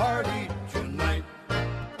party, party tonight.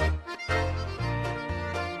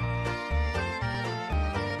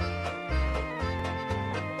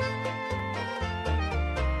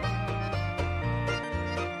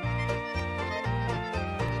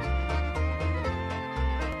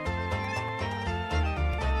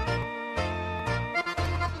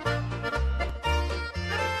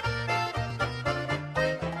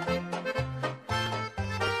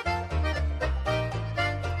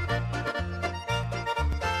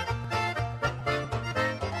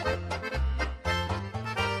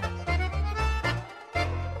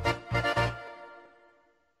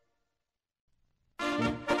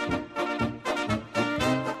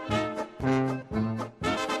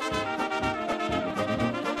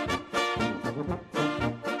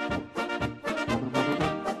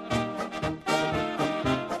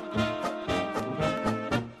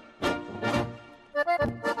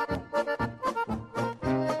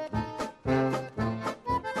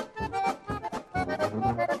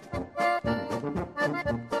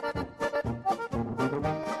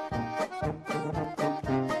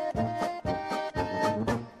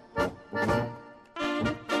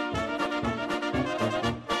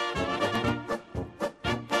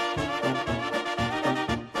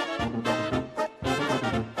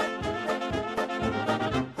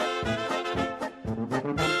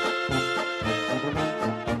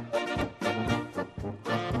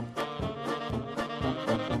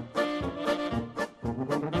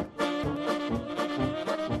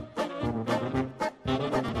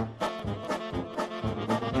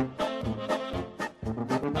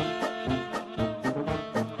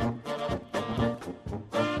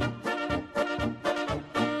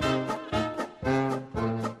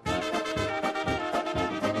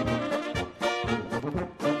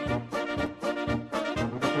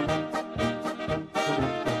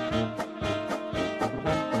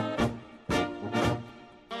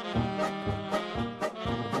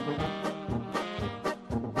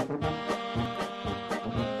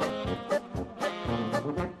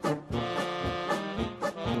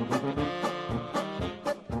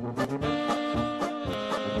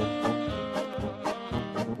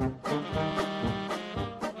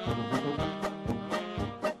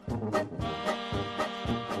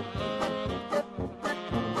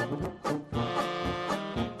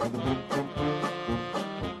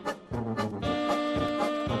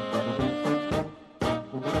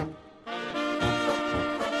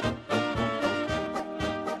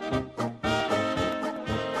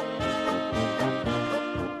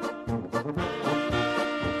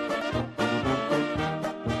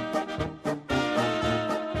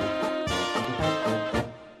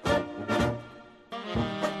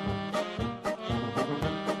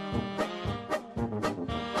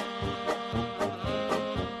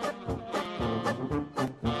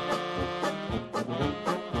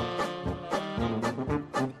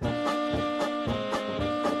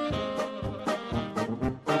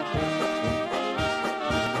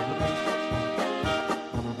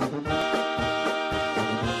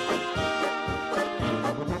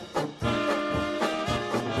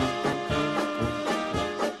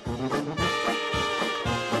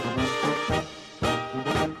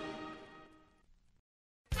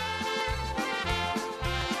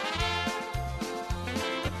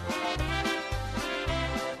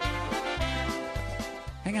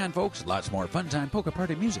 Hang on, folks. Lots more Fun Time Polka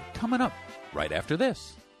Party music coming up right after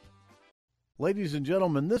this. Ladies and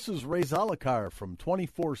gentlemen, this is Ray Zalakar from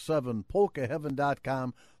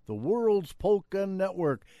 247polkaheaven.com, the world's polka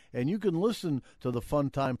network, and you can listen to the Fun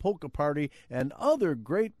Time Polka Party and other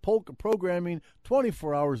great polka programming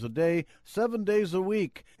 24 hours a day, 7 days a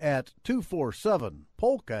week at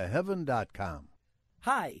 247polkaheaven.com.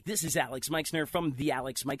 Hi, this is Alex Meixner from the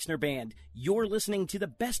Alex Meixner Band. You're listening to the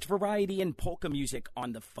best variety in polka music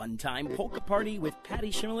on the Fun Time Polka Party with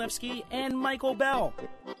Patty Shimilevsky and Michael Bell.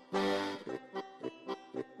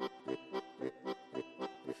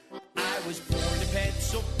 I was born in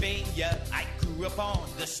Pennsylvania. I grew up on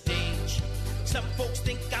the stage. Some folks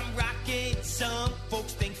think I'm rockin', some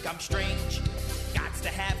folks think I'm strange. Gots to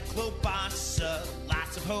have kielbasa,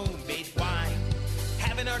 lots of homemade wine.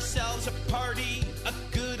 Having ourselves a party, a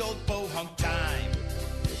good old bohunk time.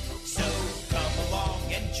 So come along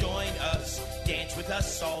and join us, dance with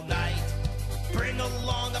us all night. Bring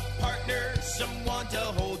along a partner, someone to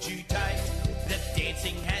hold you tight. The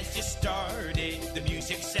dancing has just started. The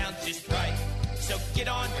music sounds just right. So get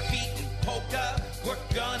on your feet and polka. We're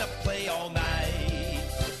gonna play all night.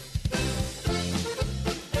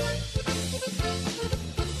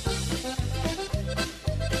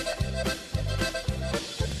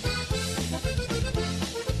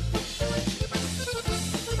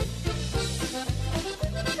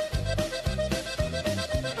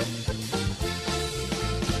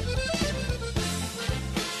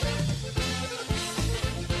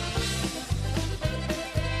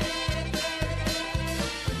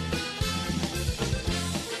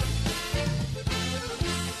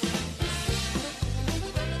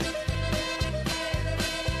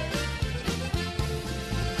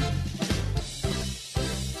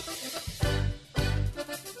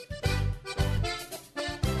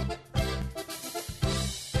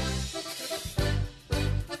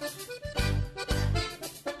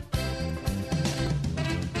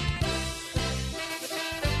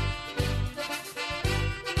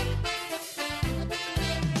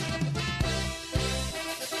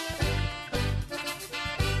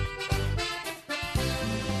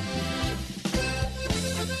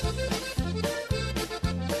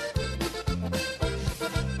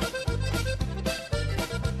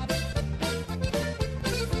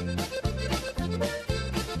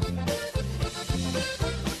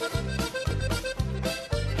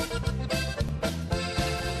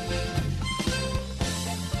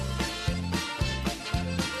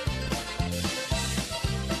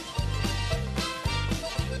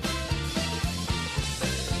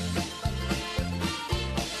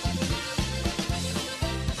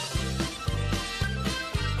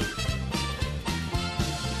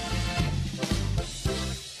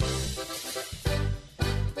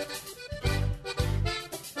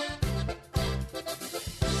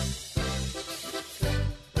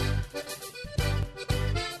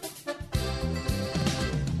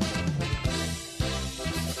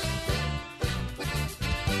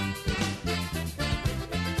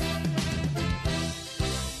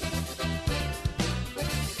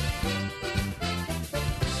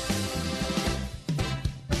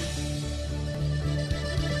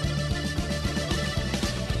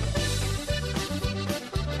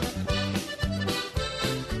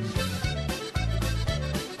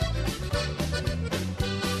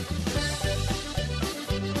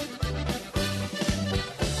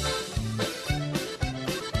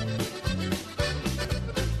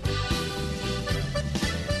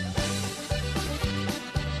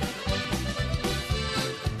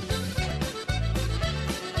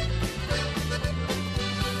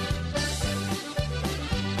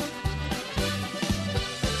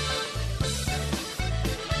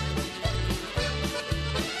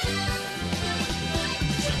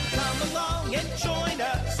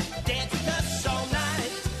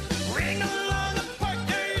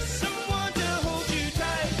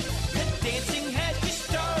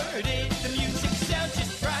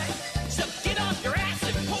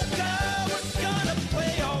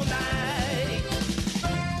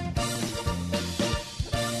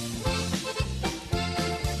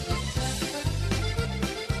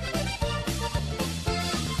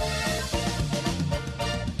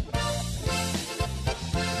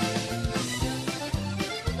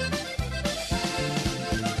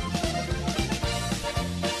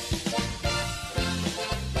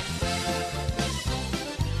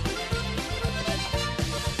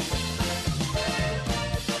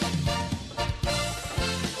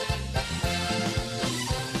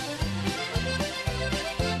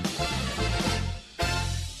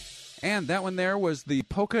 And that one there was the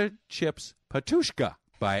Polka Chips Patushka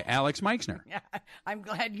by Alex Meixner. I'm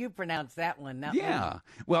glad you pronounced that one. Yeah.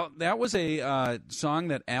 Well, that was a song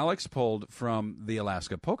that Alex pulled from the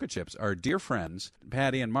Alaska Polka Chips, our dear friends,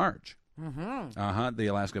 Patty and Marge. Mm-hmm. The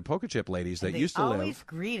Alaska Polka Chip ladies that they used to live. They always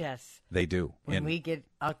greet us. They do. When we get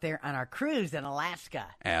out there on our cruise in Alaska.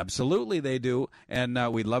 Absolutely, they do. And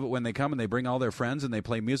we love it when they come and they bring all their friends and they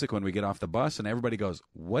play music when we get off the bus, and everybody goes,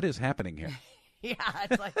 "What is happening here?" Yeah,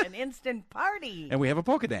 it's like an instant party. And we have a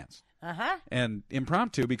polka dance. Uh-huh. And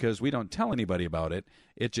impromptu, because we don't tell anybody about it.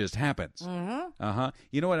 It just happens. Mm-hmm. Uh-huh.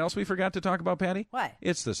 You know what else we forgot to talk about, Patty? What?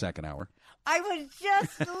 It's the second hour. I was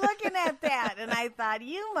just looking at that, and I thought,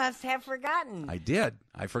 you must have forgotten. I did.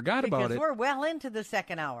 I forgot about it. Because we're well into the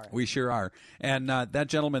second hour. We sure are. And that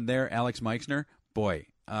gentleman there, Alex Meixner, boy,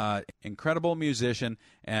 incredible musician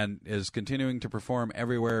and is continuing to perform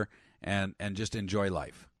everywhere and just enjoy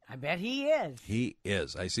life. I bet he is. He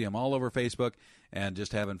is. I see him all over Facebook and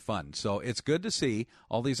just having fun. So it's good to see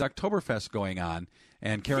all these Oktoberfests going on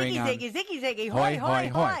and carrying on. Ziggy, ziggy, ziggy, hoy, hoy,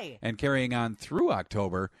 hoy. And carrying on through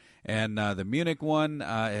October. And the Munich one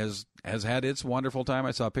has had its wonderful time.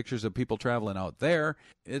 I saw pictures of people traveling out there.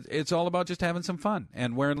 It's all about just having some fun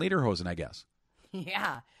and wearing lederhosen, I guess.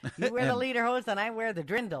 Yeah. You wear the lederhosen and I wear the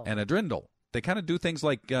drindle. And a drindle. They kind of do things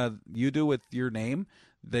like you do with your name.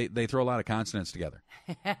 They throw a lot of consonants together.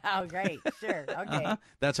 Oh, great. Sure. Okay.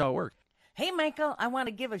 That's how it works. Hey, Michael, I want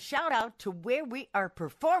to give a shout-out to where we are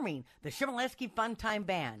performing the Shimoleski Fun Time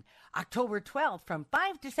Band. October 12th from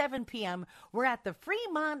 5 to 7 p.m., we're at the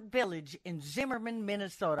Fremont Village in Zimmerman,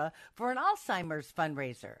 Minnesota for an Alzheimer's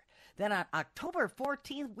fundraiser. Then on October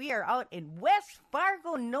 14th, we are out in West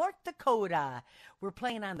Fargo, North Dakota. We're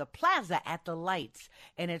playing on the Plaza at the Lights,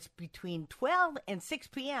 and it's between 12 and 6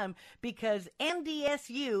 p.m. because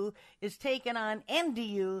NDSU is taking on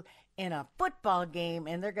NDU in a football game,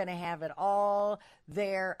 and they're going to have it all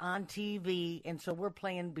there on TV. And so we're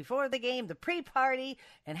playing before the game, the pre-party,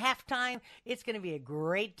 and halftime. It's going to be a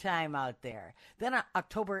great time out there. Then on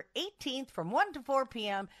October 18th from 1 to 4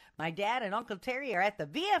 p.m., my dad and Uncle Terry are at the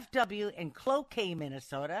VFW in Cloquet,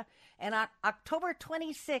 Minnesota. And on October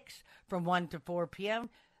 26th from 1 to 4 p.m.,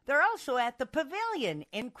 they're also at the Pavilion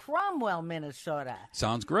in Cromwell, Minnesota.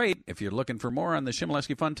 Sounds great. If you're looking for more on the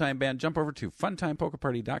Shimoleski Fun Time Band, jump over to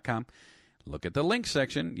funtimepolkaparty.com. Look at the link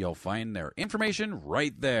section. You'll find their information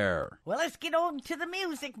right there. Well, let's get on to the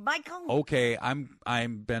music, Michael. Okay,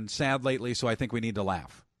 I'm been sad lately, so I think we need to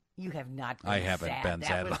laugh. You have not been I haven't sad. been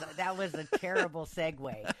sad. That was a terrible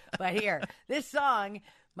segue. But here, this song,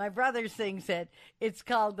 my brother sings it. It's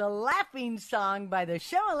called The Laughing Song by the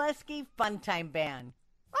Shimoleski Fun Time Band.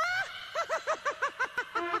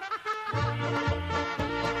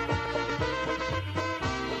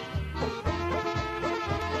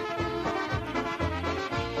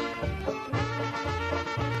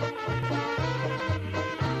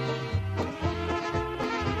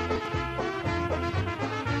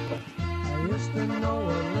 I used to know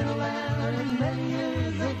a little man many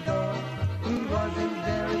years ago. He wasn't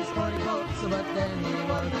very sporty folks, but then he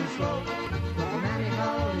wasn't slow. His mammy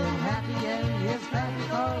called him happy and his pappy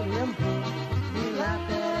called him fool. He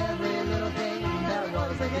laughed at every little thing that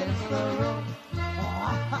was against the rule.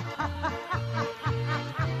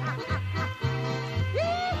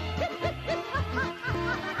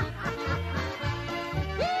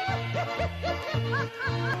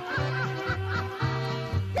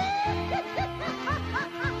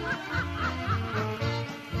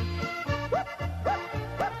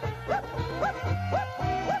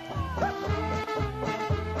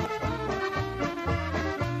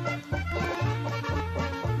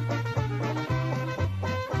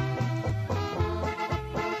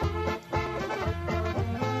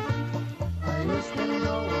 I used to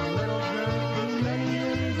know a little girl many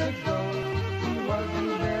years ago. She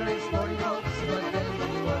wasn't very sporty folks, but then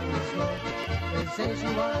she wasn't slow. They say she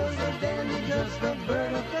was a dandy, just a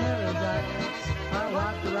bird of paradise. I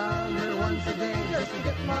walked around her once a day just to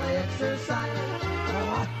get my exercise.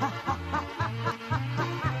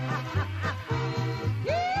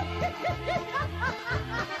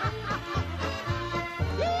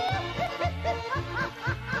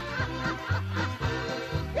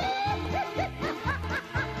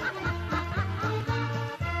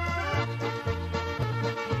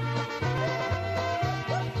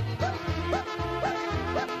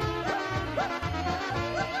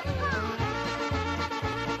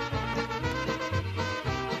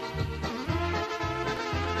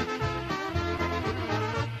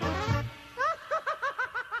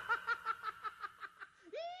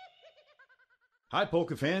 Hi,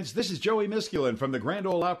 polka fans. This is Joey Miskulin from the Grand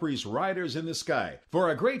Ole Opry's Riders in the Sky. For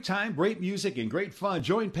a great time, great music, and great fun,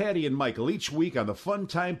 join Patty and Michael each week on the Fun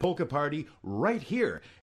Time Polka Party right here.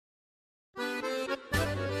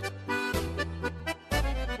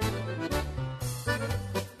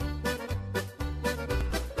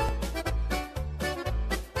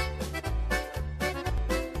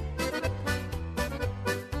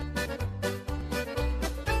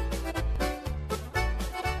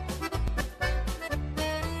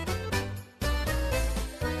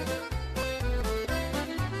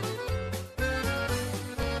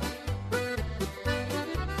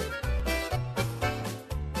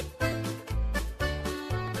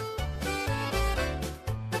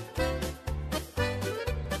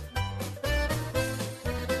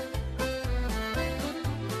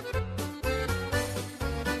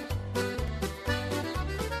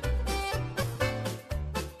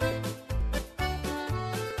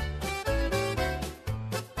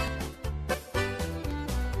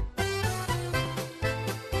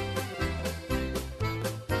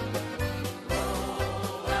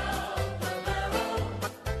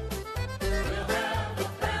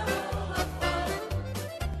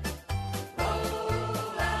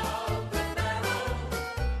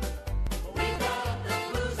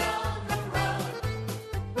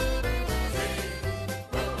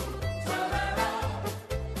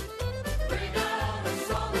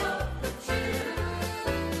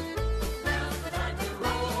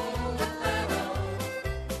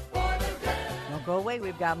 away.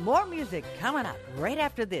 We've got more music coming up right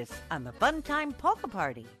after this on the Fun Time Polka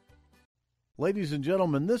Party. Ladies and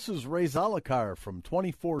gentlemen, this is Ray Zalakar from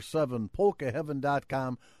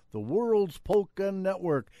 247polkaheaven.com, the world's polka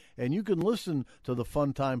network, and you can listen to the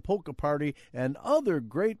Fun Time Polka Party and other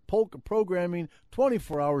great polka programming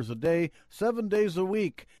 24 hours a day, 7 days a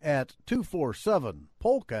week at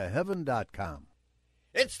 247polkaheaven.com.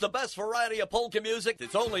 It's the best variety of polka music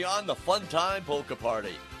that's only on the Fun Time Polka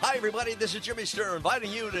Party. Hi, everybody. This is Jimmy Sturr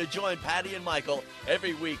inviting you to join Patty and Michael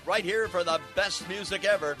every week right here for the best music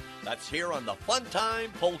ever. That's here on the Fun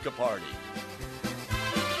Time Polka Party.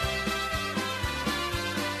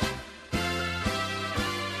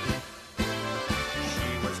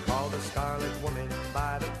 She was called a Scarlet Woman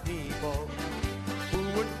by the people who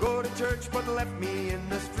would go to church but left me in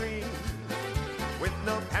the street. With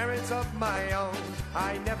no parents of my own,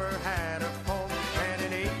 I never had a home, and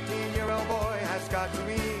an 18-year-old boy has got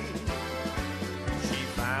to eat. She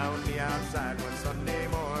found me outside one Sunday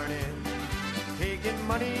morning, taking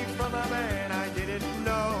money from a man I didn't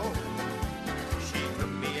know. She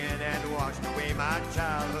took me in and washed away my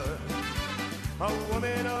childhood. A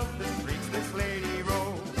woman of the streets, this lady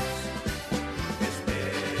Rose. This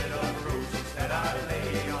bed of roses that I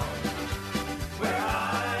lay on, where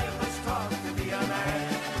I was taught to be a man.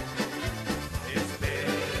 This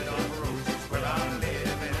bed of roses where I'm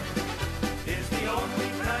living is the only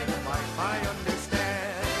kind of life I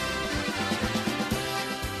understand.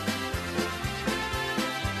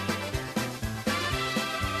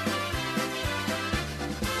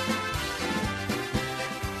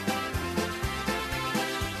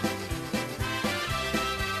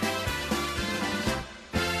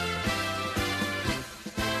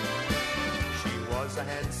 She was a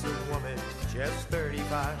handsome woman, just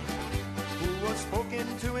 35, who was spoken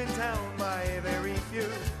to in town by very few.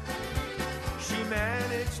 She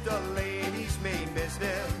managed a lady's maid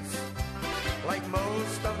business, like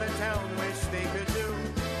most of the town wish they could do.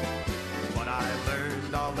 But I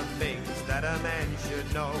learned all the things that a man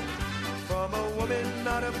should know from a woman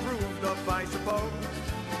not approved of, I suppose.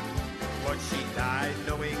 But she died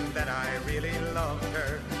knowing that I really loved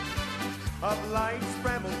her. Of life's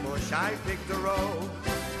bramble bush I picked a rose.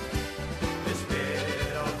 This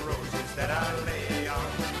bed of roses that I lay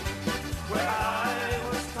on, where I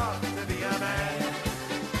was taught to be a man.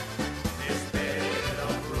 This bed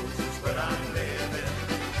of roses where I'm living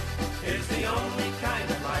is the only kind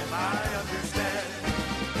of life I understand.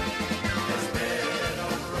 This bed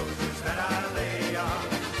of roses that I lay on,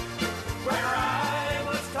 where I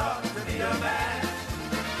was taught to be a man.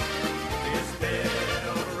 This bed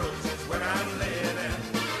of roses where I'm living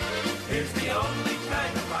is the only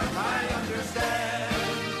kind of life I understand.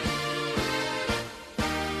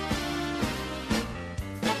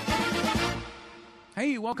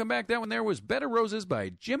 Hey, welcome back. That one there was Bed of Roses by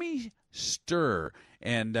Jimmy Sturr.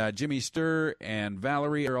 And Jimmy Sturr and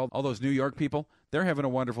Valerie are all those New York people. They're having a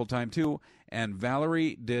wonderful time, too. And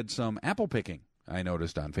Valerie did some apple picking, I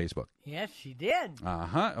noticed on Facebook. Yes, she did.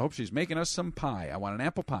 Uh-huh. I hope she's making us some pie. I want an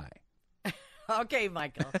apple pie. Okay,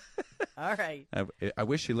 Michael. All right. I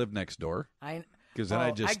wish she lived next door. Because then Well,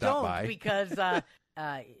 I'd just I stop don't, by. because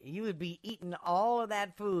you would be eating all of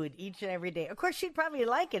that food each and every day. Of course, she'd probably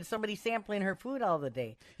like it. Somebody sampling her food all the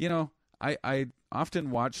day. You know, I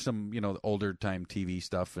often watch some, older time TV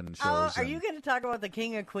stuff and shows. Are you going to talk about the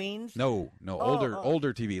King of Queens? No,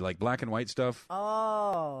 older TV, like black and white stuff.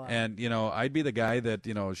 Oh. And, I'd be the guy that,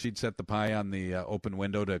 she'd set the pie on the open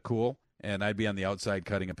window to cool, and I'd be on the outside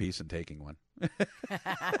cutting a piece and taking one.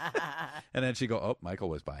 And then she'd go, oh, Michael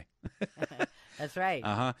was by. That's right.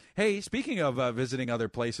 Uh-huh. Hey, speaking of visiting other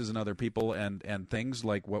places and other people and things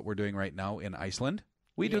like what we're doing right now in Iceland,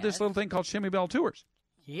 we do this little thing called Shimmy Bell Tours.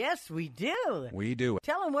 Yes, we do. We do.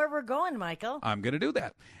 Tell them where we're going, Michael. I'm going to do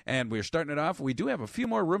that. And we're starting it off. We do have a few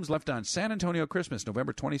more rooms left on San Antonio Christmas,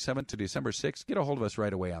 November 27th to December 6th. Get a hold of us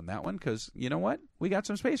right away on that one because, you know what? We got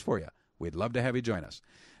some space for you. We'd love to have you join us.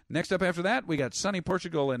 Next up after that, we got sunny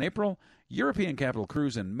Portugal in April, European Capital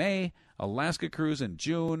Cruise in May, Alaska Cruise in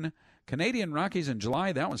June, Canadian Rockies in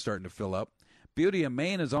July. That one's starting to fill up. Beauty of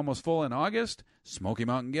Maine is almost full in August. Smoky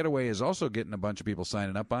Mountain Getaway is also getting a bunch of people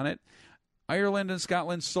signing up on it. Ireland and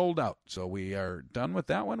Scotland sold out, so we are done with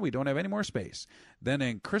that one. We don't have any more space. Then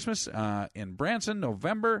in Christmas in Branson,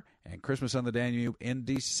 November, and Christmas on the Danube in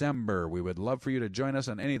December. We would love for you to join us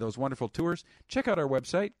on any of those wonderful tours. Check out our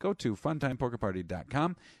website. Go to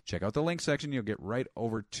funtimepolkaparty.com. Check out the link section. You'll get right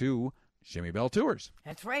over to Shimmy Bell Tours.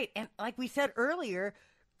 That's right. And like we said earlier,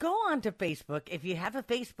 go on to Facebook. If you have a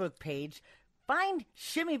Facebook page, find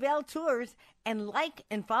Shimmy Bell Tours and like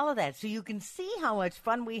and follow that so you can see how much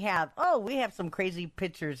fun we have. Oh, we have some crazy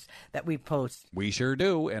pictures that we post. We sure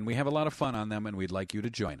do, and we have a lot of fun on them, and we'd like you to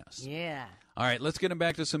join us. Yeah. All right, let's get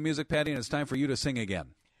back to some music, Patty, and it's time for you to sing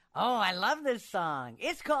again. Oh, I love this song.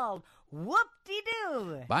 It's called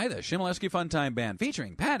Whoop-De-Doo. By the Shimoleski Funtime Band,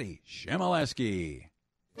 featuring Patty Shimoleski.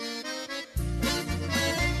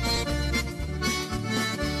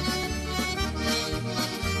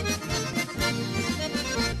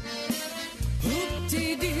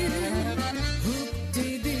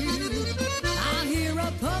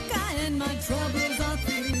 Troubles are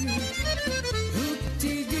through.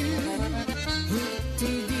 Hoop-de-doo,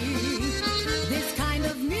 hoop-de-doo. This kind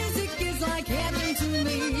of music is like heaven to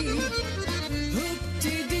me.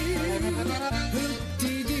 Hoop-de-doo,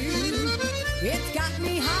 hoop-de-doo. It's got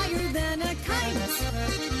me higher than a kite.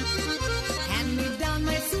 Hand me down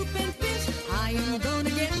my soup and fish. I am gonna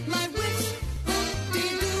get my wish.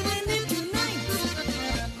 Hoop-de-dooing it tonight.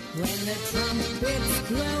 When the trumpets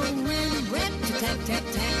blowing,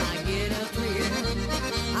 rat-tat-tat-tat, I get a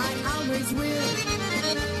I always will.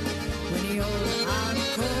 When the old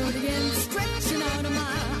accordion stretching out a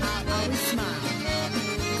mile, I'll always smile,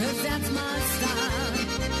 'cause that's my style.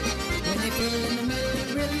 When they feel in the middle, it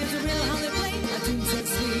really is a real how they play a tune so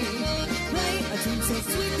sweet. Play a tune so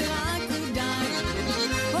sweet that I could die.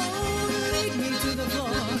 Oh, lead me to the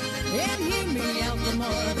floor and hear me out the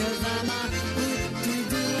more, 'cause I'm a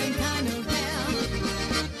hoop-de-dooing kind of gal.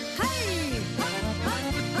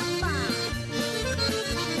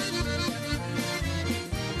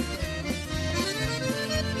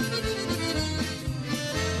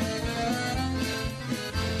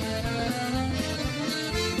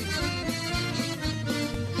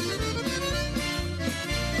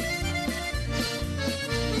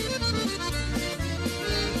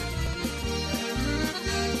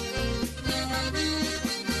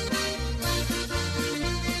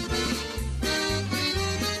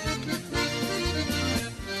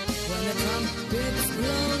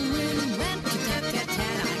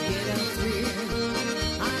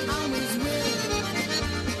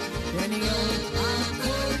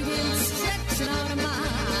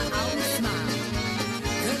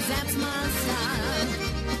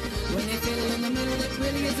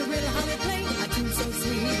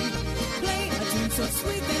 So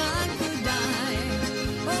sweet that I could die.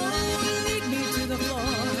 Oh, lead me to the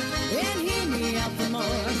floor and hear me out the more,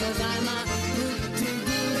 'cause I'm a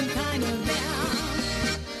hoop-de-doo kind of gal.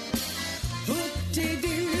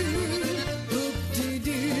 Hoop-de-doo,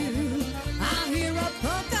 hoop-de-doo. I hear a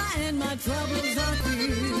polka and my troubles are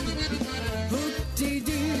through.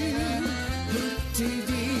 Hoop-de-doo,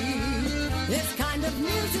 hoop-de-doo. This kind of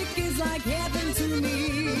music is like heaven to me.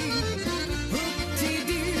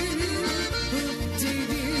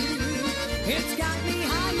 It's got me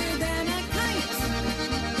higher than a kite.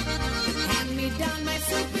 Hand me down my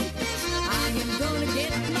soup and fish. I am gonna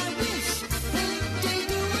get my wish.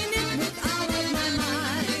 Hoop-de-dooing it with all of my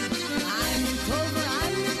might. I'm in clover,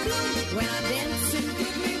 I'm in bloom. When I dance and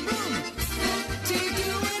give me room.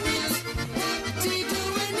 Hoop-de-dooing it,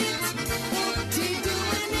 hoop-de-dooing it,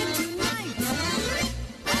 hoop-de-dooing it tonight.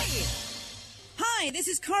 Hey! Hi, this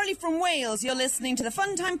is Carly from Wales. You're listening to the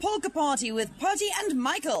Funtime Polka Party with Patty and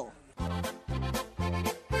Michael.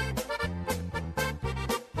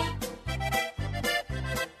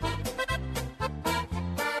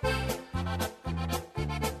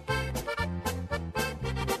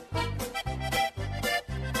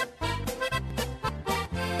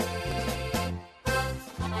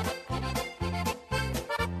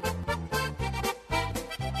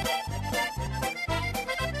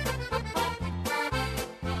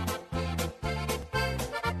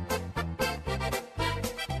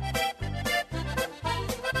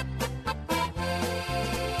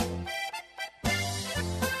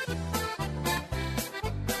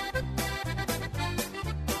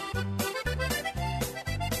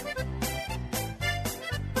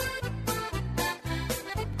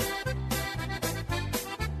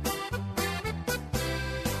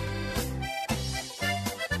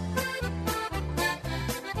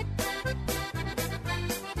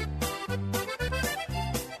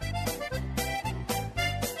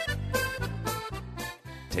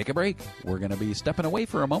 Take a break. We're going to be stepping away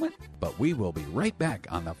for a moment, but we will be right back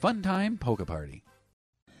on the Funtime Polka Party.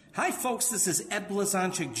 Hi, folks. This is Ed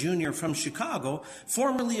Blazonczyk Jr. from Chicago,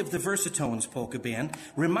 formerly of the Versatones Polka Band,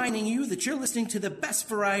 reminding you that you're listening to the best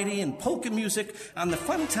variety in polka music on the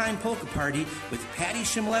Funtime Polka Party with Patty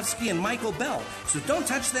Shimoleski and Michael Bell. So don't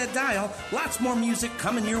touch that dial. Lots more music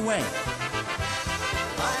coming your way.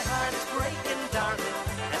 My heart is breaking, darling,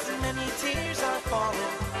 as many tears are falling,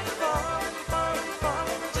 falling, falling.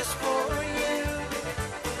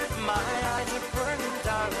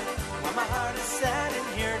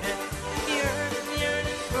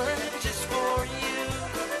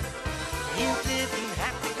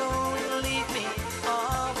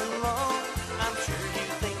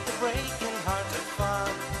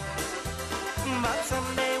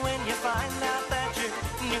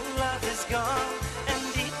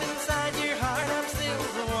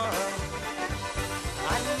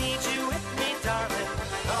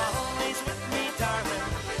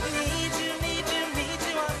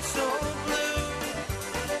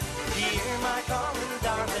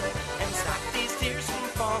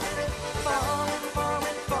 falling,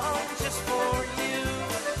 falling, falling just for you.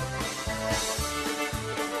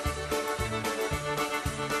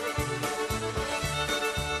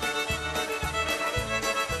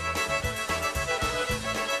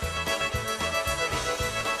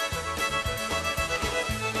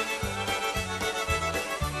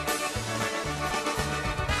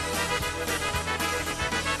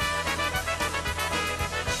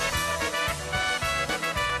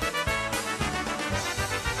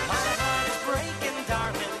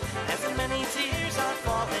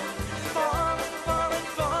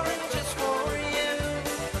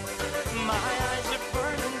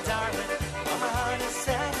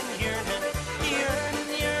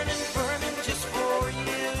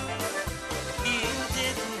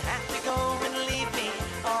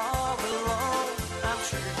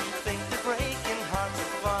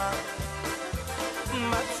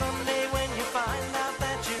 But someday when you find out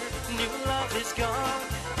that your new love is gone,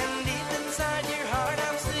 and deep inside your heart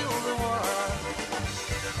I'm still the one.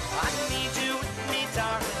 I need you with me,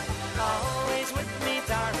 darling, always with me,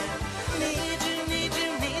 darling. Need you, need you,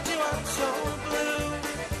 need you, I'm so blue.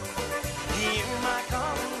 Hear my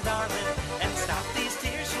calling, darling, and stop these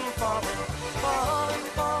tears from falling, falling,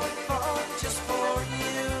 falling, falling just for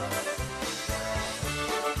you.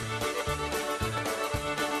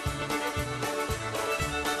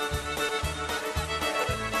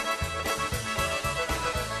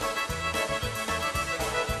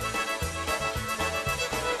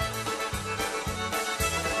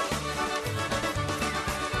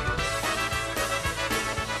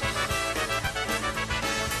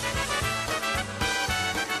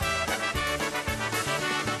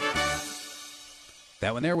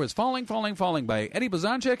 That one there was Falling, Falling, Falling by Eddie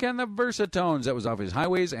Blazonczyk and the Versatones. That was off his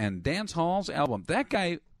Highways and Dance Halls album. That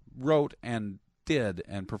guy wrote and did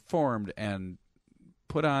and performed and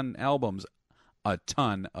put on albums a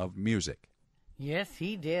ton of music. Yes,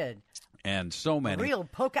 he did. And so many. Real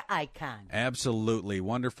polka icon. Absolutely.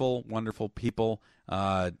 Wonderful, wonderful people.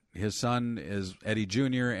 His son is Eddie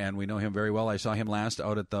Jr., and we know him very well. I saw him last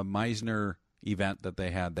out at the Meisner event that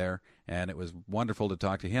they had there, and it was wonderful to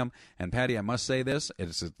talk to him. And Patty, I must say this,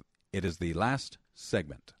 it is the last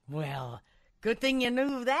segment. Well, good thing you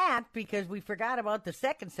knew that, because we forgot about the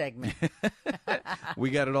second segment.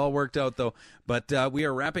 We got it all worked out, though. But we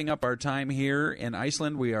are wrapping up our time here in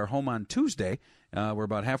Iceland. We are home on Tuesday. We're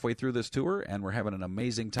about halfway through this tour, and we're having an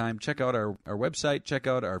amazing time. Check out our website. Check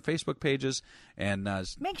out our Facebook pages. And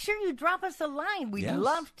make sure you drop us a line. We'd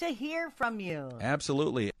love to hear from you.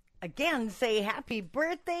 Absolutely. Again, say happy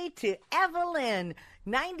birthday to Evelyn,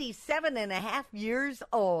 97 and a half years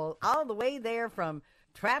old, all the way there from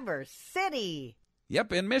Traverse City.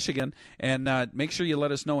 Yep, in Michigan. And make sure you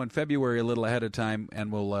let us know in February a little ahead of time,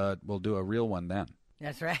 and we'll do a real one then.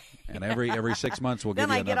 That's right. And every 6 months we'll give you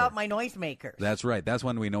Then I another. get out my noisemakers. That's right. That's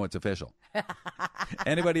when we know it's official.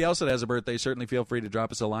 Anybody else that has a birthday, certainly feel free to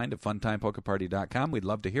drop us a line to funtimepolkaparty.com. We'd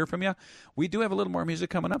love to hear from you. We do have a little more music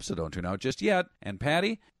coming up, so don't tune out just yet. And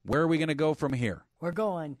Patty, where are we going to go from here? We're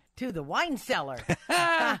going to the wine cellar.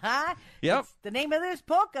 Yep. It's the name of this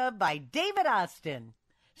polka by David Austin.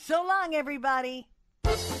 So long, everybody.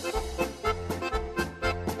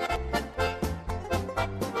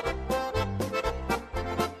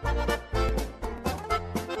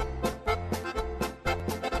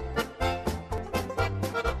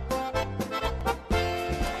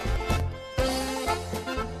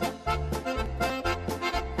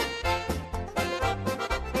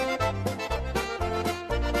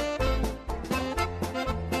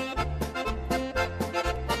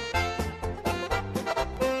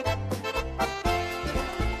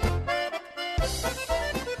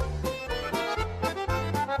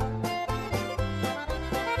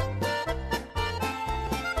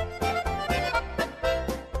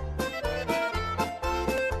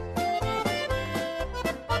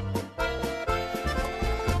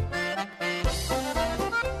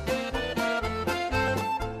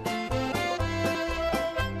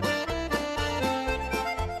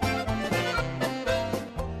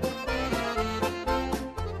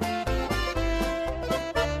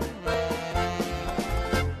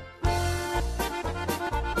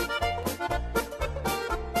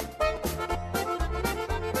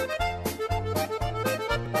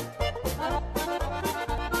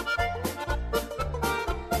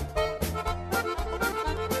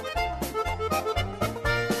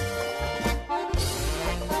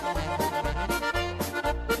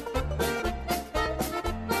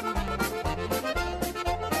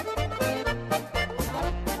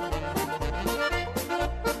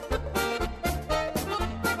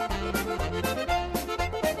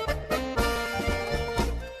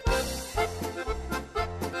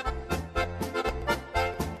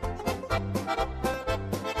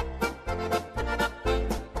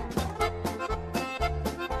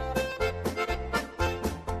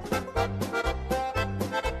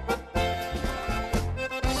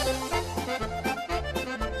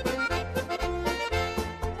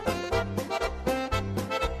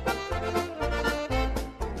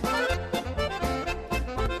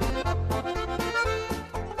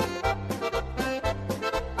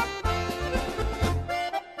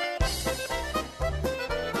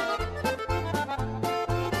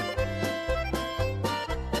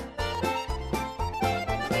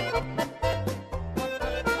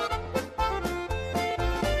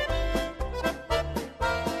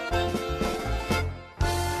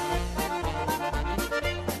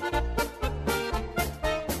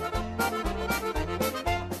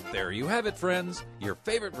 There you have it, friends. Your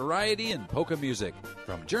favorite variety in polka music.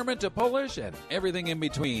 From German to Polish and everything in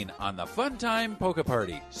between on the Fun Time Polka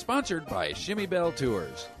Party, sponsored by Shimmy Bell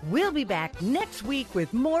Tours. We'll be back next week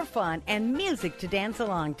with more fun and music to dance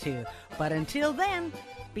along to. But until then,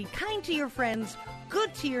 be kind to your friends,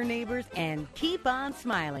 good to your neighbors, and keep on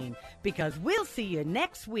smiling, because we'll see you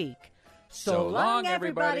next week. So long,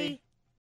 everybody.